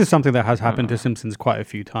this is something that has happened to Simpsons quite a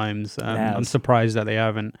few times. I'm surprised that they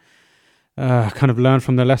haven't kind of learned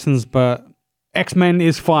from their lessons, but X-Men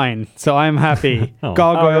is fine, so I'm happy.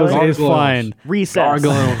 Gargoyles is fine. Recess.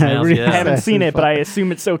 Gargoyles, I haven't seen it, but I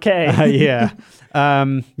assume it's okay.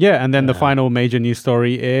 And then the final major news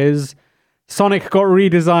story is Sonic got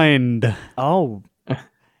redesigned. Oh.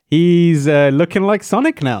 He's looking like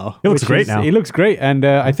Sonic now. He looks great now. He looks great. And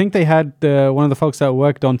I think they had one of the folks that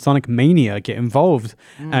worked on Sonic Mania get involved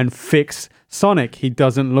and fix Sonic. He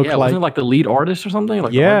doesn't look like... wasn't it like the lead artist or something?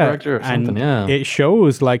 Like the art director or something, it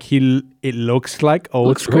shows like it looks like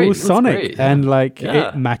old school Sonic. And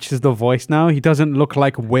it matches the voice now. He doesn't look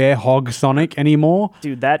like Werehog Sonic anymore.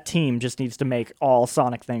 Dude, that team just needs to make all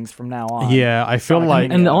Sonic things from now on. Yeah, I feel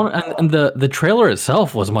like... And the trailer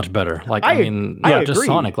itself was much better. Like, I agree. Just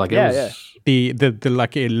Sonic. Like, it was... The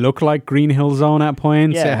like it looked like Green Hill Zone at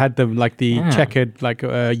points. It had the checkered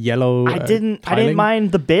yellow. I didn't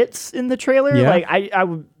mind the bits in the trailer. Yeah. Like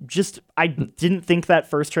I didn't think that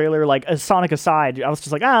first trailer, like Sonic aside, I was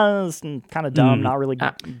just like, it's kind of dumb, not really.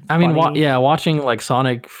 I mean, watching like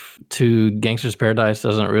Sonic to Gangster's Paradise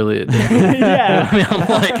doesn't really. Yeah. I mean, I'm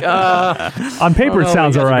like, on paper it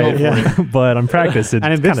sounds alright, but on practice, and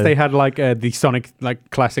in this they had like the Sonic, like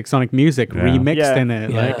classic Sonic music remixed in it,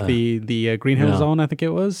 like the Green Hill Zone, I think it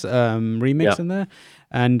was remix in there.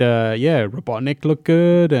 And Robotnik looked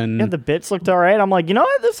good, and the bits looked all right. I'm like, you know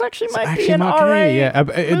what, this actually might be an all right. Yeah,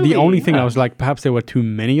 the only thing I was like, perhaps there were too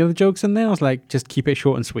many of the jokes in there. I was like, just keep it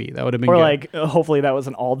short and sweet. That would have been good. Or like, hopefully that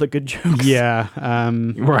wasn't all the good jokes. Yeah,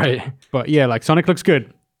 right. But yeah, like Sonic looks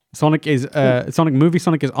good. Sonic is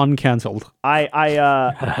Sonic is uncancelled. I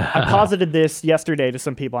posited this yesterday to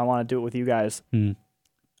some people. I want to do it with you guys.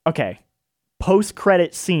 Okay,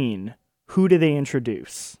 post-credit scene. Who do they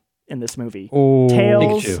introduce in this movie?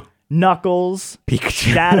 Tails, Pikachu. Knuckles,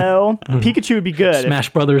 Pikachu. Shadow. Pikachu would be good.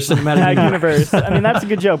 Smash Brothers Cinematic Universe. I mean, that's a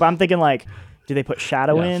good joke. But I'm thinking like, do they put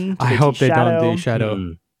Shadow in? I hope they don't do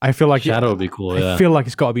Shadow. I feel like Shadow would be cool. I feel like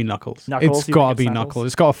it's got to be Knuckles. It's got to be Knuckles.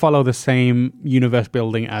 It's got to follow the same universe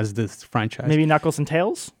building as this franchise. Maybe Knuckles and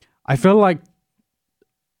Tails. I feel like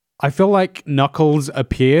Knuckles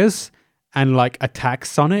appears and like attacks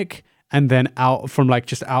Sonic, and then out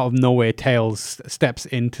of nowhere, Tails steps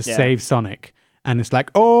in to save Sonic, and it's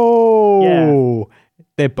like, they're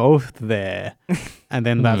both there, and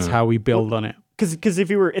then that's how we build on it. Because if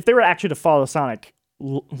they were actually to follow Sonic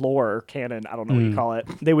lore canon, I don't know what you call it,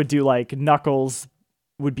 they would do like Knuckles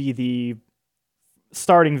would be the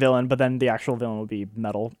starting villain, but then the actual villain would be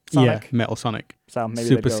Metal Sonic. Yeah, Metal Sonic. So maybe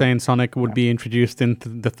Super Saiyan Sonic would be introduced into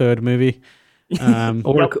the third movie.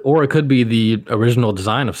 Or it could be the original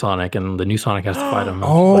design of Sonic, and the new Sonic has to fight him.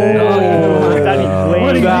 What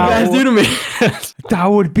did you guys do to me? That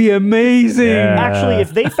would be amazing. Yeah. Actually,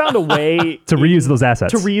 if they found a way to reuse those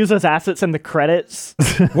assets. in the credits.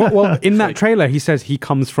 Well, in that trailer, he says he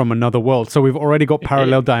comes from another world, so we've already got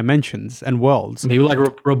parallel dimensions and worlds. Maybe like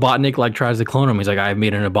Robotnik like tries to clone him. He's like, I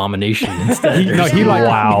made an abomination instead.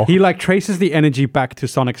 He like traces the energy back to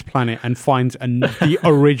Sonic's planet and finds the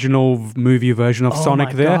original movie version of Sonic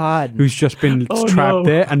my there, God. who's just been trapped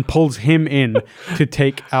there, and pulls him in to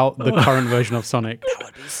take out the current version of Sonic.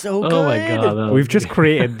 So good. Oh my god. We've just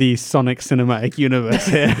created the Sonic cinematic universe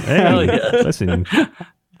here. Hell yeah. Listen,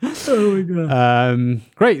 Oh my god.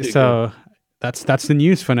 Great. So that's the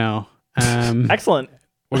news for now. Excellent.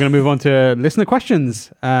 We're going to move on to listener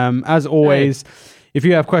questions. As always, if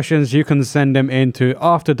you have questions, you can send them into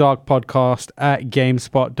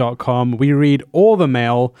afterdarkpodcast@gamespot.com. We read all the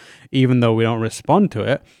mail, even though we don't respond to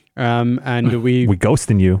it. And we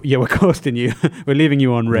ghosting you. Yeah, we're ghosting you. We're leaving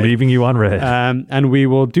you on red. Leaving you on red. And we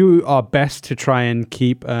will do our best to try and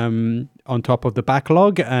keep on top of the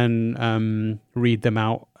backlog and read them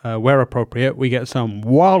out where appropriate. We get some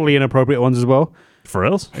wildly inappropriate ones as well. For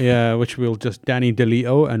reals? Yeah, which we'll just Danny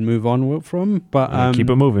Delito and move on from. But keep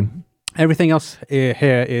it moving. Everything else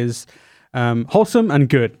here is wholesome and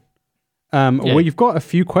good. We've got a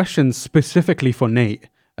few questions specifically for Nate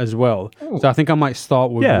as well. Ooh. So I think I might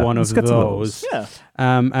start with one of those. Yeah.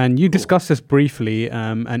 And you discussed this briefly,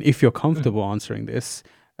 and if you're comfortable answering this,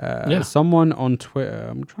 someone on Twitter,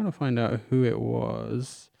 I'm trying to find out who it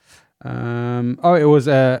was. It was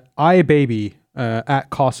iBaby at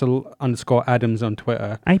Castle_Adams on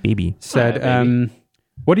Twitter. iBaby said,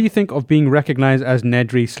 what do you think of being recognized as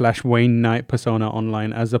Nedry/Wayne Knight persona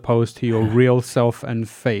online as opposed to your real self and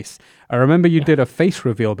face? I remember you did a face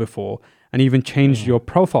reveal before and even changed your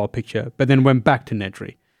profile picture, but then went back to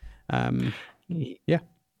Nedry.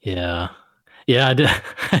 Yeah, I did.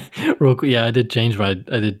 Real quick, I did change my.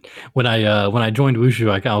 I did when I joined Wushu.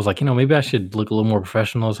 I was like, maybe I should look a little more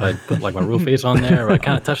professional. So I put like my real face on there. I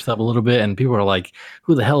kind of touched up a little bit, and people were like,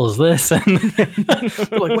 "Who the hell is this?" And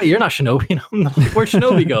they're like, "Wait, you're not Shinobi." I'm like, "Where'd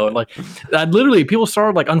Shinobi go?" And like, people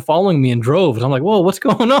started like unfollowing me in droves. And I'm like, "Whoa, what's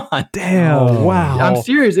going on?" Damn! Wow! I'm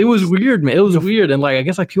serious. It was weird, man. It was weird, and like I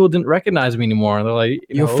guess like people didn't recognize me anymore. And they're like,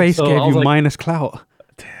 "Your face gave you like, minus clout."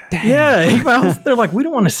 Damn. Yeah, they're like, we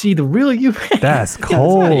don't want to see the real you. That's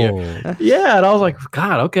cold. Yeah, and I was like,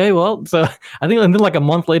 God, okay, well, so I think, and then like a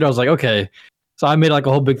month later, I was like, okay. So I made like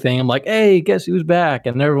a whole big thing. I'm like, hey, guess who's back?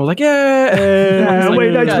 And everyone was like, yeah. Like,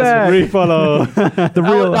 wait, that's back. Refollow. The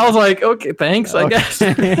real. I was like, okay, thanks, I guess. But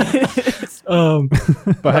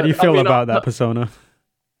how do you feel about that persona?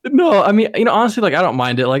 No, I mean, honestly, like I don't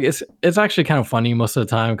mind it. Like it's actually kind of funny most of the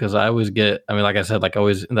time because I always get. I mean, like I said, like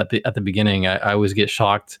always at the beginning, I always get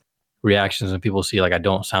shocked reactions when people see like I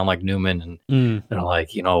don't sound like Newman, and they're like,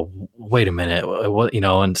 wait a minute, what,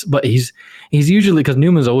 but he's usually, because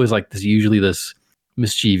Newman's always like this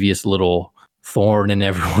mischievous little thorn in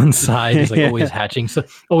everyone's side. He's like always hatching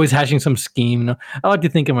some scheme. I like to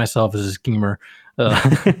think of myself as a schemer. I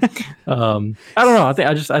don't know. I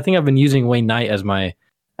think I've been using Wayne Knight as my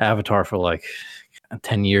avatar for like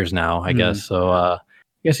 10 years now, I guess. So I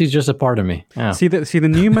guess he's just a part of me. Yeah. See the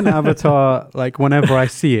Newman avatar, like whenever I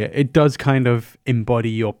see it, it does kind of embody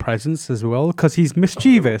your presence as well, because he's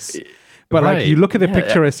mischievous. But like you look at the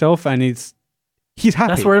picture itself and he's happy.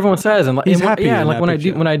 That's what everyone says. And like, he's happy. Yeah, and like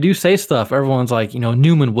when I do say stuff, everyone's like,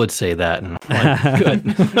 Newman would say that. And I'm like,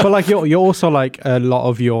 good. But like you're also like, a lot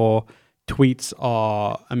of your tweets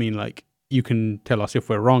are, I mean, like, you can tell us if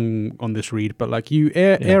we're wrong on this read, but like you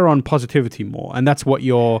air on positivity more, and that's what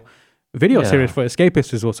your video series for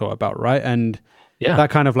Escapist is also about, right? And that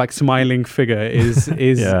kind of like smiling figure is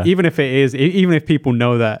even if people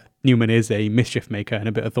know that Newman is a mischief maker and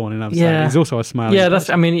a bit of thorn in our side, he's also a smiling. Yeah, that's.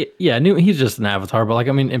 I mean, he's just an avatar, but like,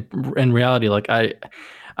 I mean, in reality, like I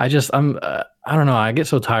don't know. I get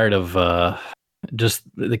so tired of just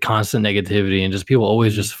the constant negativity and just people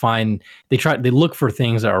always just they look for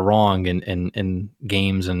things that are wrong in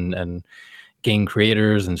games and game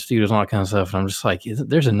creators and studios and all that kind of stuff. And I'm just like,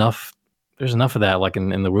 there's enough of that, like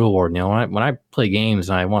in the real world. When I play games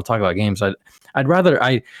and I want to talk about games, I'd rather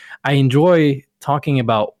I enjoy talking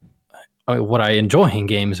about what I enjoy in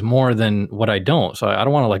games more than what I don't. So I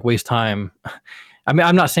don't want to like waste time. I mean,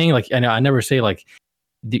 I'm not saying like, I never say like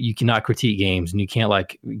you cannot critique games and you can't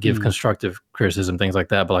like give constructive criticism, things like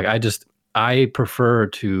that. But like, I prefer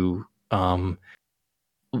to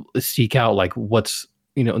seek out like what's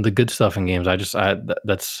the good stuff in games.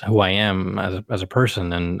 That's who I am as a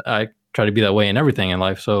person, and I try to be that way in everything in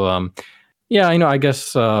life. So yeah, I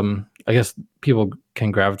guess people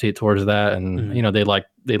can gravitate towards that, and they like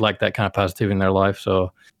that kind of positivity in their life.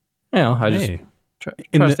 So I just try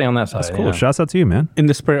to stay on that side. That's cool. Shouts out to you, man. In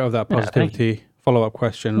the spirit of that positivity, follow-up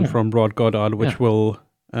question from Rod Goddard, which will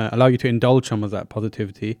allow you to indulge some of that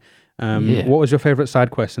positivity. What was your favorite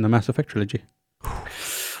side quest in the Mass Effect trilogy?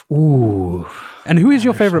 Ooh. And who is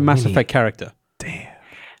your favorite Mass Effect character? Damn.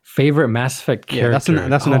 Favorite Mass Effect character? Yeah,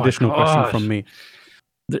 that's an additional question from me.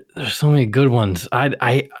 There's so many good ones.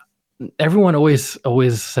 Everyone always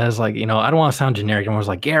says, like, I don't want to sound generic. Everyone's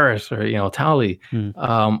like Garrus or Tali.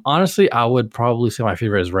 Honestly, I would probably say my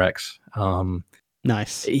favorite is Rex.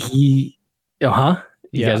 Nice. I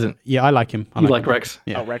like him. You like Rex?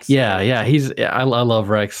 Yeah. Rex. Yeah. I love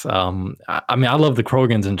Rex. I love the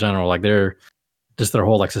Krogans in general. Like, they're just their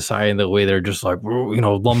whole like society, the way they're just like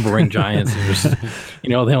lumbering giants, and just they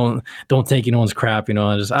don't take anyone's crap. And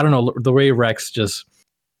just I don't know, the way Rex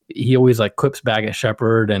he always like quips back at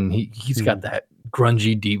Shepard, and he's got that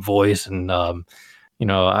grungy deep voice, and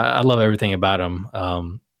I love everything about him.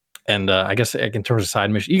 And I guess in terms of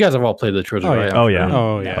side mission, you guys have all played the trilogy, right? Oh yeah.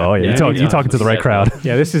 You talking to the right crowd.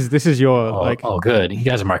 Yeah, this is your good. You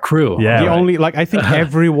guys are my crew. Yeah. The only I think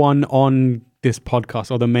everyone on this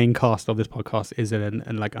podcast, or the main cast of this podcast, is in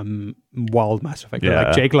like a wild Mass Effect. Yeah.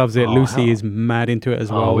 Like Jake loves it. Lucy is mad into it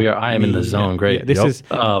as well. I am in the zone. Great. Yeah, this is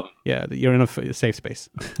you're in a safe space.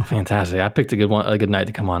 Fantastic. I picked a good night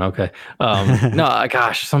to come on. Okay. No,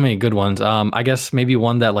 gosh, so many good ones. I guess maybe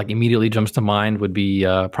one that like immediately jumps to mind would be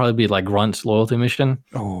probably be like Grunt's loyalty mission.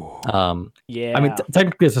 Yeah. I mean,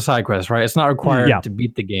 technically it's a side quest, right? It's not required to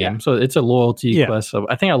beat the game, so it's a loyalty quest. So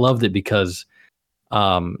I think I loved it because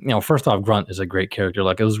first off, Grunt is a great character.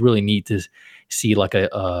 Like, it was really neat to see like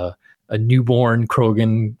a newborn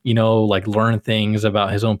Krogan, like learn things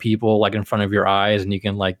about his own people, like in front of your eyes, and you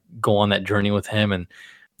can like go on that journey with him. And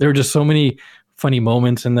there were just so many funny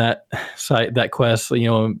moments in that quest,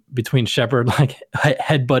 between Shepard like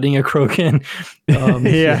headbutting a Krogan, and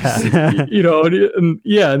then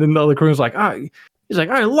the other Krogan's like, he's like,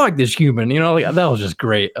 I like this human, like that was just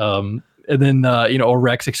great. And then or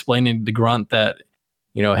Rex explaining to Grunt that,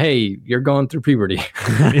 hey, you're going through puberty.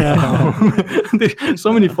 There's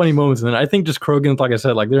so many funny moments. And I think just Krogans, like I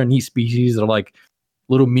said, like they're a neat species. They're like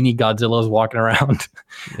little mini Godzillas walking around.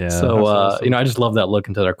 Yeah. So, awesome. I just love that look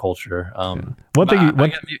into their culture. Go ahead.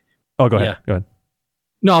 Go ahead.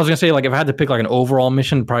 No, I was gonna say, like, if I had to pick like an overall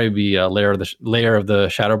mission, it'd probably be Lair of the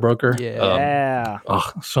Shadow Broker. Yeah.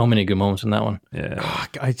 So many good moments in that one. Yeah.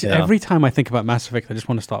 Every time I think about Mass Effect, I just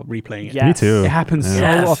want to start replaying it. Yes. Me too. It happens so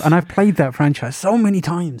often, and I've played that franchise so many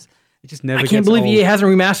times. It just never. I can't believe EA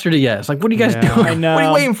hasn't remastered it yet. It's like, what are you guys doing? I know. What are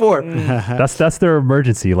you waiting for? That's their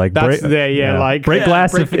emergency. Like, break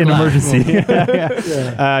glass break in glass. emergency.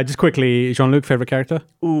 Just quickly, Jean-Luc, favorite character?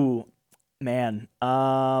 Ooh, man.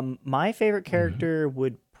 My favorite character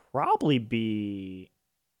would probably be.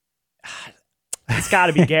 It's got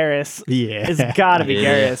to be Garrus. It's got to be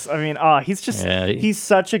Garrus. I mean, he's just he's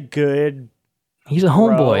such a good. He's a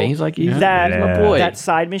homeboy. He's like he's my boy. That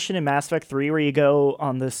side mission in Mass Effect 3 where you go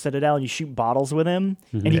on the Citadel and you shoot bottles with him,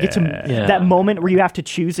 and you get to that moment where you have to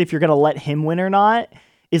choose if you're gonna let him win or not.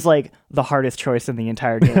 Is like the hardest choice in the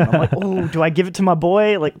entire game. I'm like, oh, do I give it to my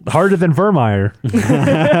boy? Like harder than Vermeer.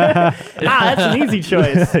 That's an easy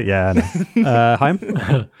choice. Yeah. Haim?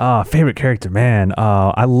 Favorite character, man.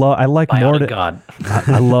 I like Mordin. God.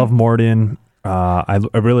 I love Mordin. I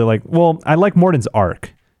really like. Well, I like Mordin's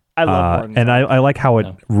arc. I love Mordin, and I like how it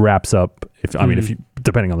wraps up. If you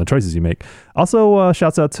depending on the choices you make. Also,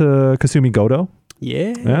 shouts out to Kasumi Goto.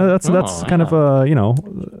 Yeah, that's kind of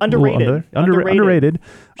underrated. Underrated.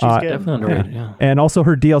 She's good. Definitely underrated. Yeah. And also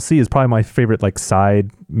her DLC is probably my favorite like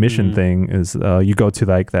side mission thing. Is you go to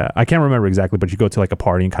like that. I can't remember exactly, but you go to like a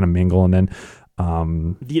party and kind of mingle, and then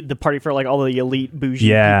the party for like all the elite bougie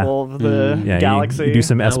people of the galaxy. You do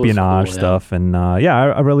some espionage stuff, and I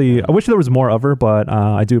wish there was more of her, but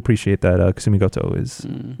I do appreciate that Kasumi Goto is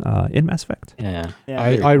in Mass Effect. Yeah.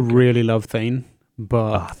 I really love Thane.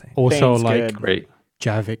 But also, Thane's like, good. Great.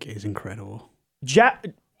 Javik is incredible.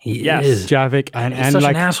 He is. Javik, and and such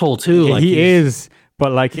like an asshole too. Like, he is,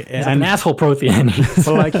 but like, he's an asshole Prothean.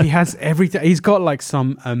 But like, he has everything. He's got like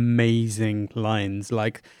some amazing lines.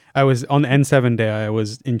 Like, I was on N7 day. I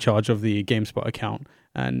was in charge of the GameSpot account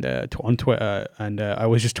and on Twitter, and I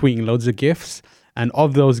was just tweeting loads of GIFs. And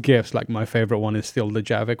of those GIFs, like, my favorite one is still the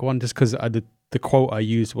Javik one, just because the quote I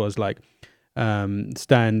used was like,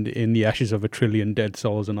 stand in the ashes of 1 trillion dead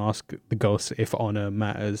souls and ask the ghosts if honor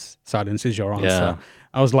matters. Silence is your answer.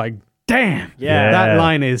 I was like, damn. Yeah. That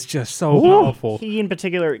line is just so powerful. He in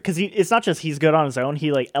particular, because it's not just he's good on his own.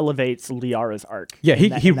 He like elevates Liara's arc. Yeah, he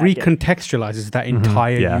in that game. recontextualizes that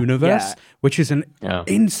entire universe, Yeah. which is an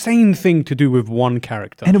insane thing to do with one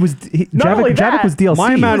character. And it was Javik was DLC.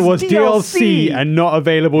 My man was DLC. DLC and not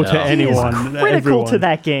available to anyone. He is critical everyone. to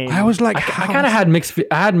that game. I was like, I kind of had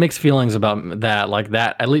mixed feelings about that, like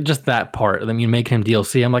that, at least just that part. I mean, make him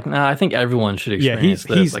DLC. I'm like, nah, I think everyone should experience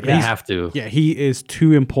this. Like, they have to. Yeah, he is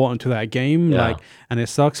too important to that game. Yeah. Like, and it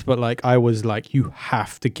sucks, but like, I was like, you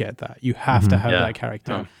have to get that. You have to have that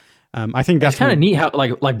character. I think that's kind of neat how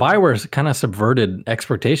like Bioware's kind of subverted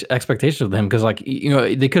expectations of him, because like, you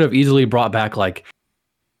know, they could have easily brought back like,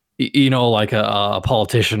 you know, like a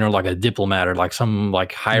politician or like a diplomat or like some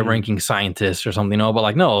like high-ranking scientist or something, you know. But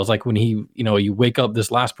like, no, it's like when he, you know, you wake up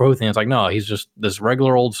this last Prothean, it's like, no, he's just this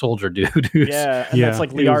regular old soldier dude. Yeah, and that's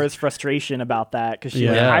like Liara's frustration about that, because she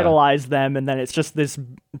like idolized them, and then it's just this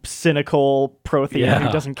cynical Prothean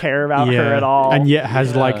who doesn't care about her at all, and yet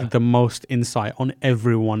has like the most insight on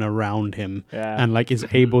everyone around him, and like is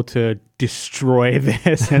able to destroy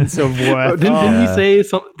their sense of worth.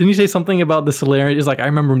 Didn't you say something about the Solarians? It's like, I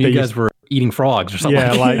remember when you guys were eating frogs or something.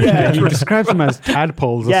 Yeah, he describes them as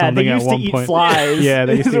tadpoles or something at one point. Flies. Yeah,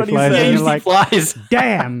 they used to eat flies. Yeah, And you you're like, flies.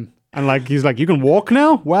 damn. And like, he's like, you can walk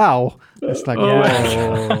now? Wow. It's like,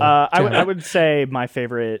 I would say my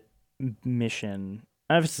favorite mission.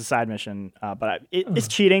 I don't know if it's a side mission, but it's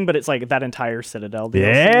cheating, but it's like that entire Citadel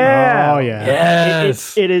DLC. Yeah. Oh, yeah.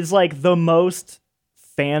 Yes. It is like the most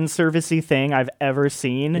fan servicey thing I've ever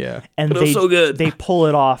seen. Yeah. And But it was so good. they pull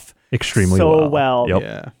it off Extremely so well. Yep.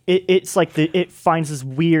 Yeah. It's like it finds this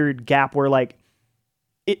weird gap where like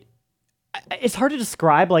it's hard to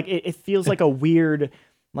describe. Like it feels like a weird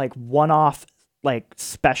like one-off like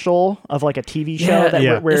special of like a TV show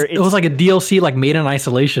where it was like a DLC like made in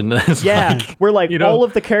isolation. Where like all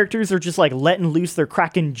of the characters are just like letting loose, they're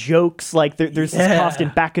cracking jokes, like there's this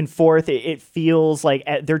constant back and forth. It feels like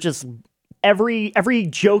they're just every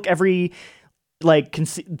joke, every like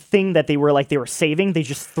thing that they were saving, they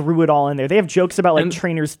just threw it all in there. They have jokes about like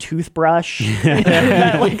Trainer's toothbrush.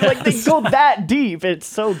 like they go that deep. It's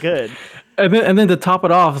so good. And then to top it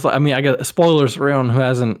off, I mean, I got spoilers for anyone who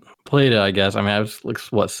hasn't played it, I guess. I mean, I was like,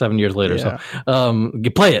 what, 7 years later, so you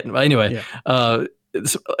play it. Anyway,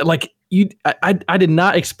 like I did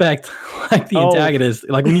not expect like the antagonist.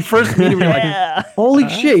 Like when you first meet him, you're like, holy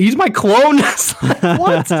shit, he's my clone.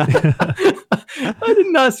 What? I did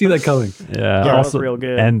not see that coming. Yeah, that also was real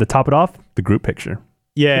good. And to top it off, the group picture.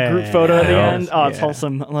 Yeah. The group photo at the end. Oh, it's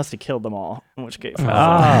wholesome, unless he killed them all. In which case,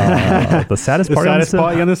 the saddest part. On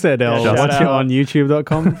the Citadel. Yeah, watch it on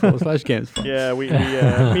youtube.com/games. Yeah,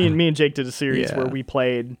 me and Jake did a series where we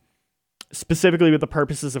played specifically with the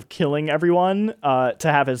purposes of killing everyone, to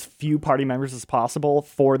have as few party members as possible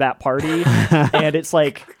for that party. And it's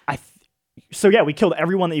like we killed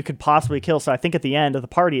everyone that you could possibly kill. So I think at the end of the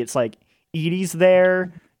party, it's like Edie's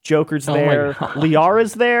there, Joker's there,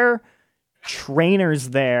 Liara's there, Trainer's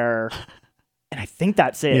there, and I think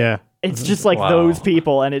that's it. Yeah. It's just like those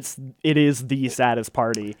people, and it is the saddest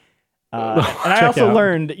party. And I also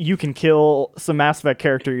learned you can kill some Mass Effect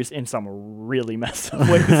characters in some really messed up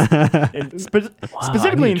ways.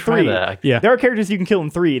 Specifically in 3. Yeah. There are characters you can kill in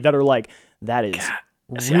 3 that are like, that is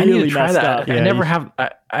See, I need to really try messed that.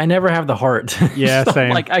 up. I never have the heart. Yeah, So, same.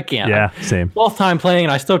 Like I can't. Yeah, same. 12th time playing,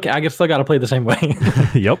 and I still got to play the same way.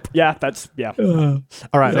 Yep. Yeah, that's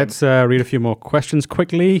All right, let's read a few more questions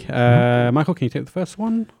quickly. Michael, can you take the first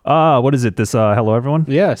one? What is it? This hello everyone.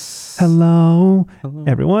 Yes. Hello,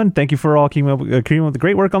 everyone. Thank you for all keeping up with the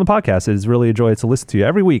great work on the podcast. It is really a joy to listen to you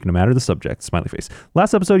every week, no matter the subject. Smiley face.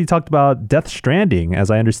 Last episode, you talked about Death Stranding.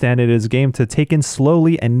 As I understand it, is a game to take in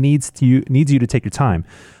slowly and needs you to take your time.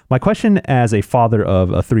 My question as a father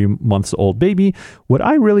of a 3-month-old baby, would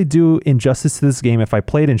I really do injustice to this game if I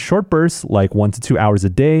played in short bursts, like 1 to 2 hours a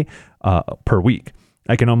day per week?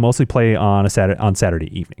 I can mostly play on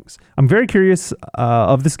Saturday evenings. I'm very curious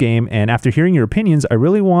of this game, and after hearing your opinions, I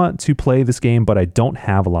really want to play this game, but I don't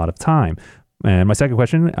have a lot of time. And my second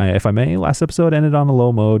question, if I may, last episode ended on a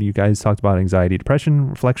low mode. You guys talked about anxiety, depression,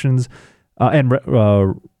 reflections, and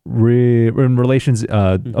in relations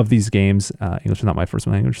of these games. English is not my first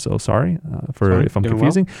language, so sorry if I'm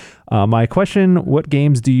confusing. My question, what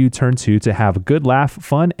games do you turn to have a good laugh,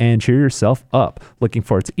 fun, and cheer yourself up? Looking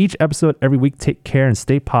forward to each episode every week. Take care and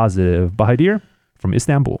stay positive. Bahadir from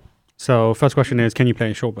Istanbul. So first question is, can you play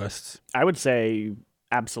in short bursts? I would say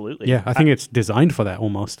absolutely. Yeah, I think it's designed for that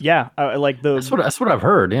almost. Yeah, like That's what I've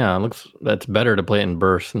heard. Yeah, that's better to play it in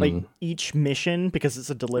bursts. Like each mission, because it's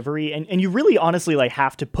a delivery, and you really honestly like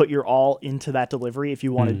have to put your all into that delivery if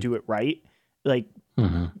you want to do it right. like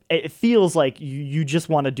it feels like you just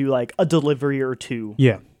want to do like a delivery or two.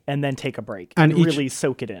 Yeah. And then take a break and really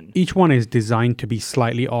soak it in. Each one is designed to be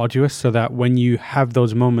slightly arduous so that when you have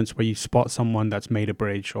those moments where you spot someone that's made a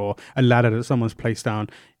bridge or a ladder that someone's placed down,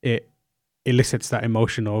 it elicits that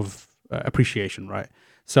emotion of appreciation, right?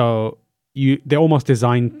 So they're almost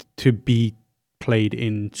designed to be played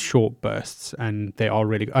in short bursts, and they are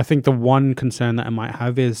really. I think the one concern that I might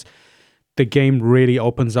have is the game really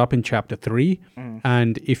opens up in chapter 3,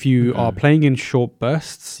 and if you are playing in short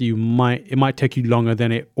bursts, it might take you longer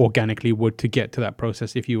than it organically would to get to that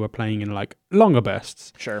process if you were playing in like longer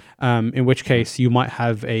bursts. Sure. In which case you might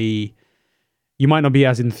not be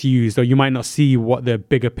as enthused, or you might not see what the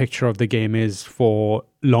bigger picture of the game is for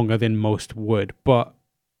longer than most would, but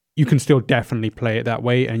you can still definitely play it that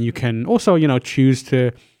way, and you can also, choose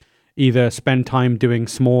to either spend time doing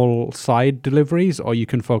small side deliveries, or you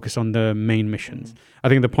can focus on the main missions. I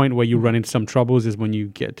think the point where you run into some troubles is when you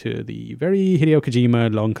get to the very Hideo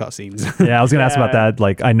Kojima long cutscenes. Yeah, I was going to ask about that.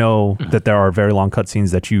 Like, I know that there are very long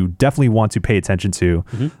cutscenes that you definitely want to pay attention to,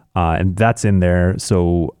 and that's in there.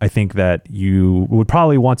 So I think that you would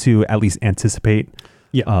probably want to at least anticipate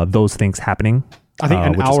those things happening. I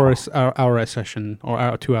think an hour a session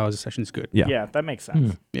or 2 hours a session is good. Yeah, that makes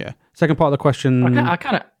sense. Yeah. Second part of the question. I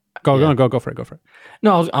kind of go for it.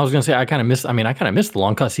 No, I was gonna say I kind of missed the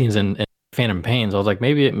long cutscenes in Phantom Pains. I was like,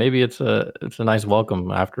 maybe it's a nice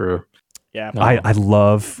welcome after. Yeah, I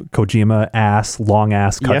love Kojima long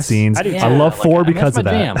ass cutscenes. Yes, I love 4 because of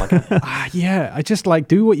that. Yeah, I just like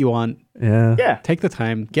do what you want. Yeah. Take the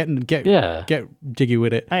time, get jiggy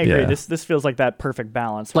with it. I agree. Yeah. This feels like that perfect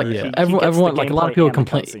balance. Like everyone, like a lot of people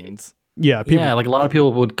complain. Yeah, like a lot of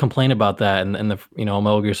people would complain about that, and the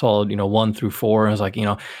Metal Gear Solid 1 through 4, and it's like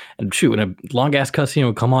and shoot, when a long ass cutscene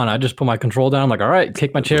would come on, I just put my control down. I'm like, all right,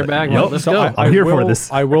 take my chair back, let's go. I'm here for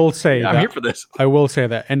this. I will say I'm here for this. I will say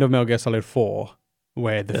that end of Metal Gear Solid 4,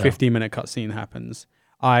 where the 15-minute cutscene happens,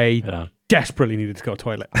 I desperately needed to go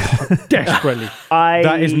toilet. Desperately.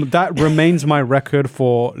 That remains my record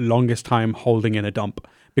for longest time holding in a dump.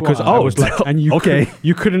 Because I was like, and you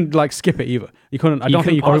couldn't like skip it either. You couldn't. I don't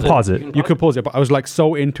think you could pause it. You could pause it, but I was like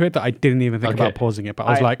so into it that I didn't even think about pausing it. But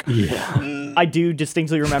I was like, I do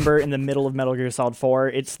distinctly remember in the middle of Metal Gear Solid 4,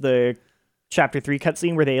 it's the Chapter 3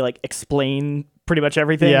 cutscene where they like explain pretty much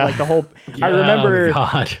everything. Yeah. Like the whole. I remember.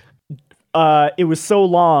 It was so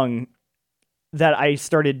long that I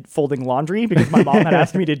started folding laundry because my mom had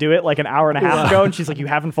asked me to do it like an hour and a half ago, and she's like, "You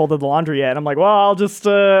haven't folded the laundry yet." And I'm like, "Well, I'll just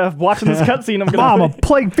watching this cutscene. I'm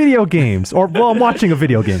playing video games, or I'm watching a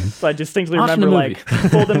video game." So I distinctly remember like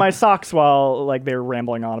folding my socks while like they were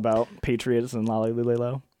rambling on about Patriots and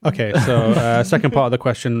Lalilulelo. Okay, so second part of the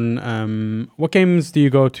question: what games do you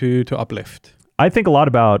go to uplift? I think a lot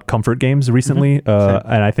about comfort games recently,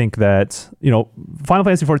 and I think that Final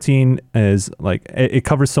Fantasy 14 is like it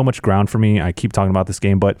covers so much ground for me. I keep talking about this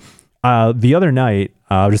game, but the other night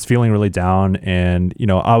I was just feeling really down, and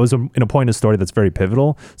I was in a point in the story that's very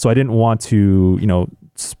pivotal, so I didn't want to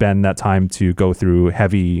spend that time to go through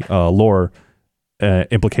heavy lore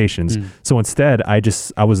implications. So instead, I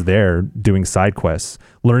was there doing side quests,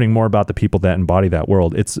 learning more about the people that embody that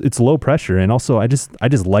world. It's low pressure, and also I just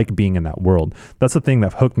like being in that world. That's the thing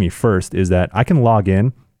that hooked me first, is that I can log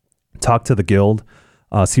in, talk to the guild,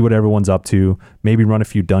 see what everyone's up to, maybe run a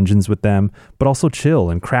few dungeons with them, but also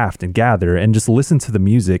chill and craft and gather and just listen to the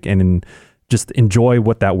music and just enjoy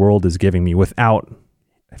what that world is giving me without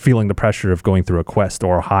feeling the pressure of going through a quest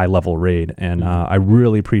or a high level raid. And I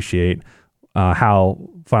really appreciate how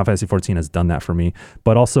Final Fantasy 14 has done that for me,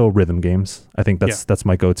 but also rhythm games. I think that's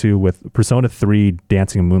my go-to. With Persona 3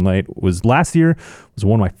 Dancing in Moonlight was last year, was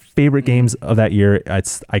one of my favorite games of that year.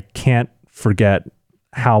 I can't forget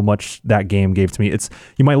how much that game gave to me.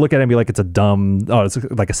 You might look at it and be like, it's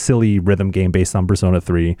like a silly rhythm game based on Persona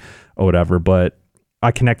 3 or whatever, but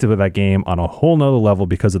I connected with that game on a whole nother level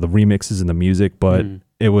because of the remixes and the music, but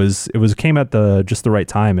it came at just the right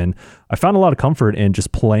time, and I found a lot of comfort in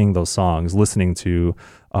just playing those songs, listening to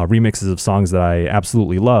remixes of songs that I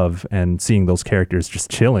absolutely love, and seeing those characters just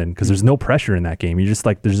chilling, because there's no pressure in that game. You're just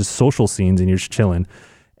like, there's just social scenes and you're just chilling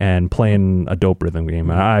and playing a dope rhythm game.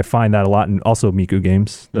 And I find that a lot, and also Miku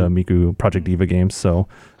games, the Miku Project Diva games. So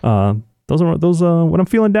those when I'm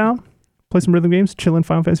feeling down, play some rhythm games, chilling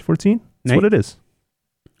Final Fantasy 14. That's what it is.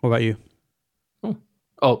 What about you?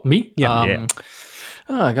 Oh, me? Yeah.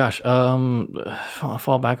 Oh gosh. I'll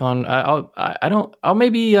fall back on. I'll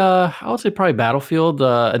maybe. I would say probably Battlefield.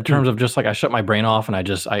 In terms of just like I shut my brain off and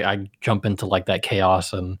I jump into like that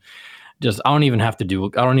chaos and just I don't even have to do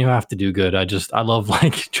good. I love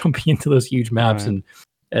like jumping into those huge maps and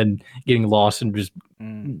and getting lost and just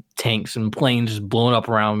tanks and planes just blowing up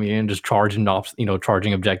around me and just charging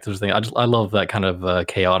objectives thing. I love that kind of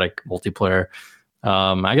chaotic multiplayer.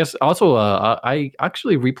 I guess also I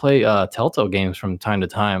actually replay Telltale games from time to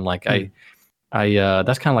time. Like I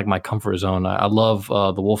that's kind of like my comfort zone. I love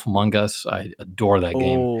The Wolf Among Us. I adore that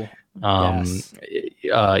game. Yes.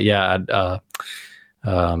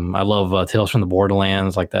 I love Tales from the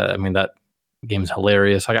Borderlands, like that. I mean, that game's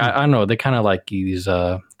hilarious. Like I don't know, they kind of like these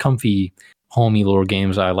comfy, homey little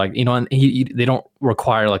games. I like, and they don't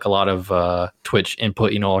require like a lot of Twitch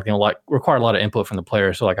input. Like require a lot of input from the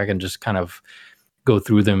player. So like I can just kind of go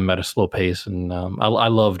through them at a slow pace, and I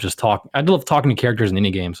love just talk. I love talking to characters in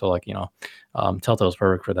any game. So like Telltale's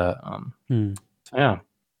perfect for that. So yeah,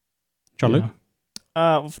 Jean-Luc?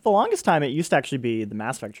 For the longest time, it used to actually be the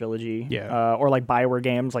Mass Effect trilogy, or like BioWare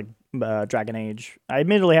games like Dragon Age. I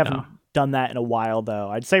admittedly haven't done that in a while, though.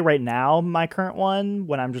 I'd say right now, my current one,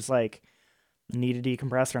 when I'm just like need to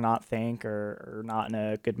decompress or not think or not in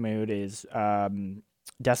a good mood, is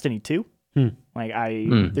Destiny 2. Like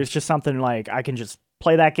there's just something like I can just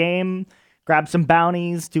play that game, grab some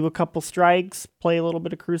bounties, do a couple strikes, play a little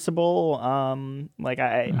bit of Crucible.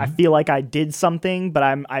 I feel like I did something, but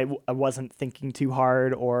I wasn't thinking too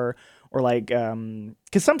hard or like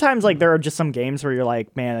because sometimes like there are just some games where you're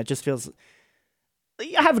like, man, it just feels.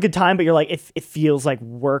 You have a good time, but you're like it feels like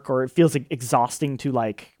work, or it feels like exhausting to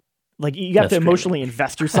like you have to emotionally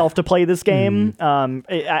invest yourself to play this game.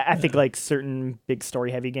 I think like certain big story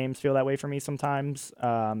heavy games feel that way for me sometimes.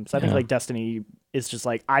 So I think like Destiny is just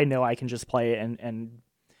like, I know I can just play it and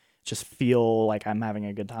just feel like I'm having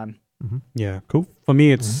a good time. Yeah, cool. For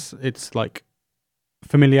me, it's like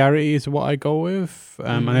familiarity is what I go with.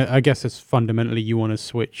 And I guess it's fundamentally you want to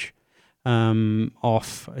switch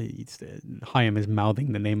off. Chaim is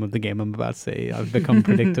mouthing the name of the game I'm about to say. I've become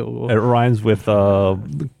predictable. It rhymes with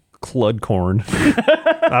Cludcorn.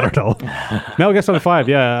 I don't know. Metal Gear Solid 5,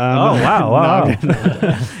 yeah. Wow.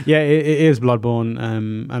 Yeah, it is Bloodborne.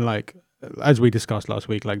 And like, as we discussed last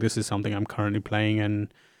week, like this is something I'm currently playing,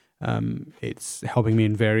 and it's helping me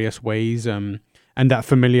in various ways. And that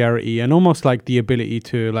familiarity and almost like the ability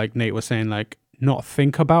to, like Nate was saying, like not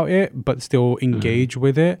think about it, but still engage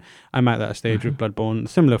with it. I'm at that stage with Bloodborne,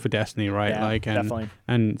 similar for Destiny, right? Yeah, definitely.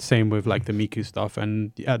 And same with like the Miku stuff.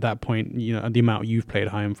 And at that point, the amount you've played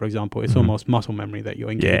Chaim, for example, it's almost muscle memory that you're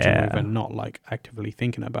engaging with and not like actively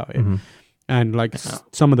thinking about it. And like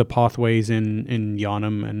some of the pathways in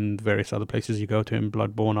Yharnam and various other places you go to in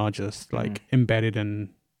Bloodborne are just like embedded, and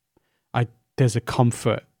there's a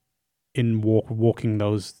comfort in walking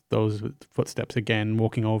those footsteps again,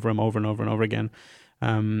 walking over them over and over and over again.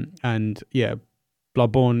 And yeah,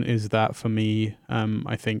 Bloodborne is that for me.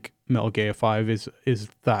 I think Metal Gear 5 is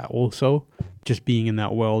that also, just being in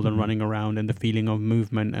that world and running around and the feeling of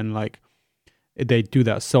movement, and like they do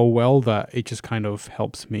that so well that it just kind of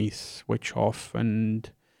helps me switch off.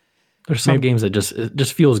 And there's some games that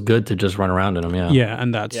just feels good to just run around in them. Yeah,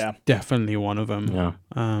 and that's definitely one of them.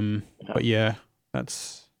 But yeah,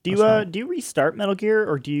 that's. Do you restart Metal Gear,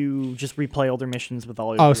 or do you just replay older missions with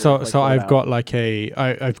all your? So I've got like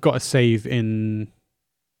I've got a save in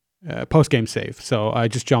post game save. So I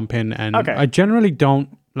just jump in, and I generally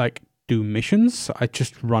don't like do missions. I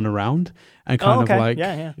just run around and kind of like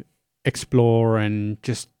explore and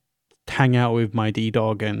just hang out with my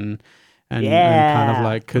D-Dog and kind of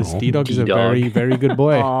like, because D-Dog is a very, very good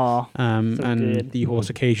boy. And good. the horse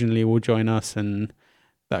occasionally will join us and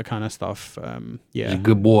that kind of stuff. He's a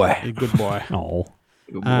good boy. A good boy.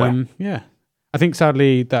 Good boy. Yeah. I think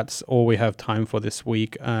sadly that's all we have time for this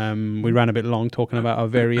week. We ran a bit long talking about our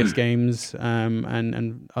various games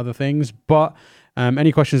and other things, but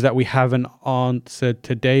any questions that we haven't answered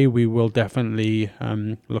today, we will definitely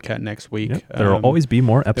look at next week. Yep. There will always be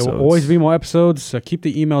more episodes. There will always be more episodes. So keep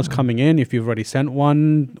the emails coming in. If you've already sent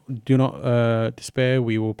one, do not despair.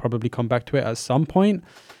 We will probably come back to it at some point.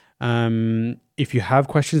 If you have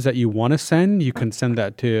questions that you want to send, you can send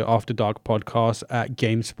that to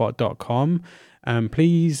afterdarkpodcast@gamespot.com.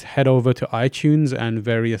 Please head over to iTunes and the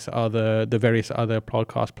various other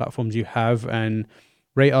podcast platforms you have, and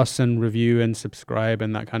rate us and review and subscribe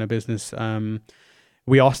and that kind of business.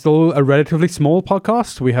 We are still a relatively small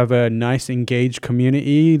podcast. We have a nice engaged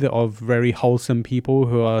community of very wholesome people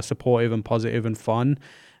who are supportive and positive and fun.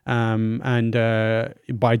 And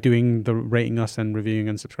by doing the rating us and reviewing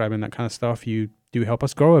and subscribing, that kind of stuff, you do help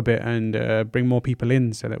us grow a bit and bring more people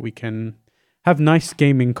in so that we can have nice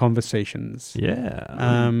gaming conversations.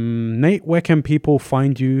 Yeah. Nate, where can people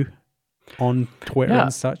find you on Twitter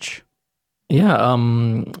and such? Yeah.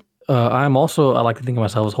 I'm also, I like to think of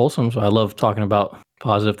myself as wholesome, so I love talking about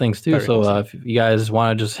positive things too. Very So positive. if you guys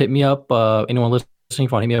want to just hit me up, anyone listening, if you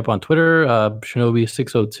want to hit me up on Twitter,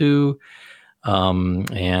 Shinobi602.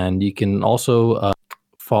 And you can also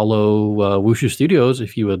follow Wushu Studios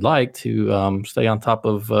if you would like to stay on top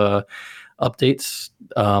of updates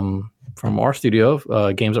from our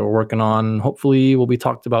studio, games that we're working on. Hopefully will be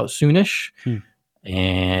talked about soonish.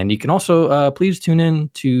 And you can also please tune in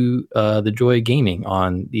to The Joy Gaming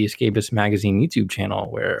on the Escapist Magazine YouTube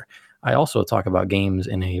channel, where I also talk about games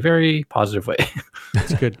in a very positive way.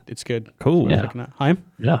 It's good. It's good. Cool. Yeah. Hi.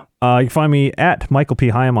 Yeah. You can find me at Michael P.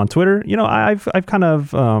 Hyam on Twitter. You know, I've kind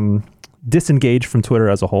of disengaged from Twitter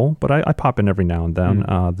as a whole, but I pop in every now and then.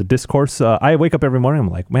 The discourse, I wake up every morning, I'm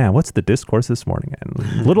like, man, what's the discourse this morning?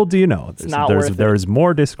 And little do you know, there's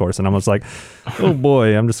more discourse. And I was like, oh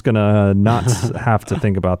boy, I'm just gonna not have to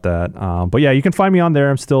think about that. But yeah, you can find me on there.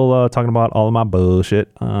 I'm still talking about all of my bullshit.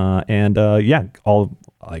 Yeah, all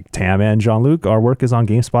like Tam and Jean-Luc, our work is on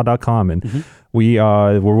GameSpot.com, and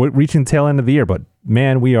we're reaching the tail end of the year, but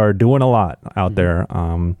man, we are doing a lot out there.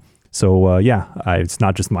 So it's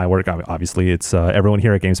not just my work. Obviously, it's everyone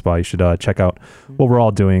here at GameSpot. You should check out what we're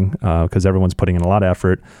all doing, because everyone's putting in a lot of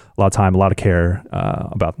effort, a lot of time, a lot of care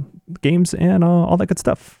about games and all that good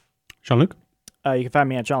stuff. Jean-Luc? You can find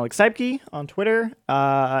me at Jean-Luc Seipke on Twitter.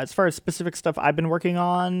 As far as specific stuff I've been working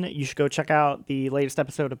on, you should go check out the latest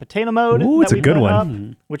episode of Potato Mode. Ooh, it's a good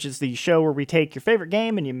one. Up, which is the show where we take your favorite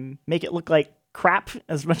game and you make it look like crap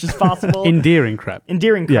as much as possible. Endearing crap.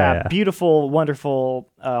 Yeah. Beautiful, wonderful,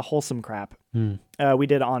 wholesome crap. We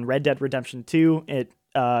did on Red Dead Redemption 2. It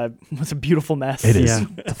was a beautiful mess. It is. Yeah,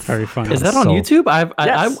 it's very funny. Is that on YouTube?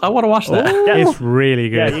 Yes. I want to watch that. It's really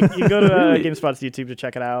good. Yeah, you go to GameSpot's YouTube to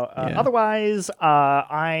check it out. Otherwise,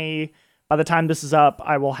 by the time this is up,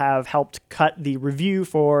 I will have helped cut the review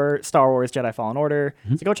for Star Wars Jedi Fallen Order.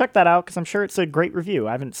 So go check that out, because I'm sure it's a great review.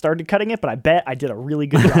 I haven't started cutting it, but I bet I did a really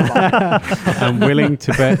good job on it. I'm willing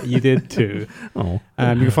to bet you did too. You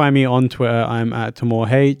can find me on Twitter. I'm at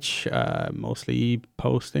TamorH, mostly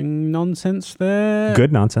posting nonsense there.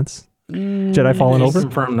 Good nonsense. Jedi Fallen Over?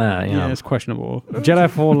 Confirm that, Yeah, it's questionable. Jedi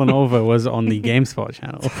Fallen Over was on the GameSpot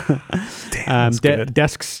channel. Damn,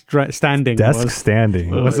 Desk Standing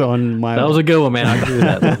was on my... That was a good one, man. I agree with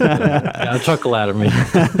that. Got a chuckle out of me.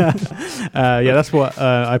 Yeah, that's what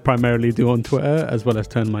I primarily do on Twitter, as well as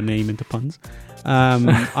turn my name into puns.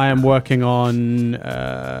 I am working on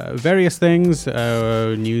various things,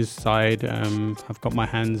 news side. I've got my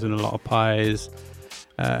hands in a lot of pies.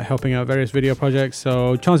 Helping out various video projects.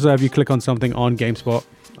 So chances are if you click on something on GameSpot,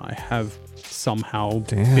 I have somehow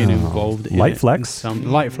been involved in light it. flex.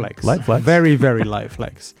 Light flex. Very, very light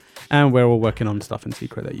flex. And we're all working on stuff in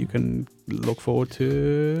secret that you can look forward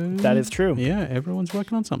to. That is true. Yeah, everyone's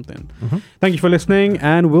working on something. Thank you for listening,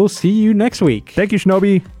 and we'll see you next week. Thank you,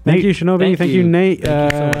 Shinobi. Thank you, Shinobi. Thank you, Nate.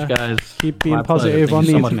 Thank you so much, guys. Keep being My positive pleasure. on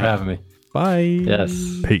the Thank you so internet. much for having me. Bye.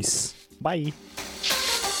 Yes. Peace. Bye.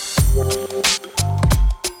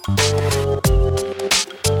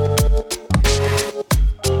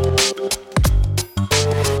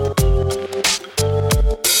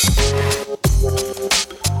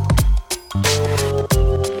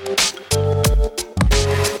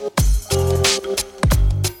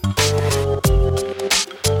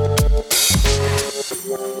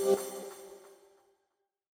 Wow.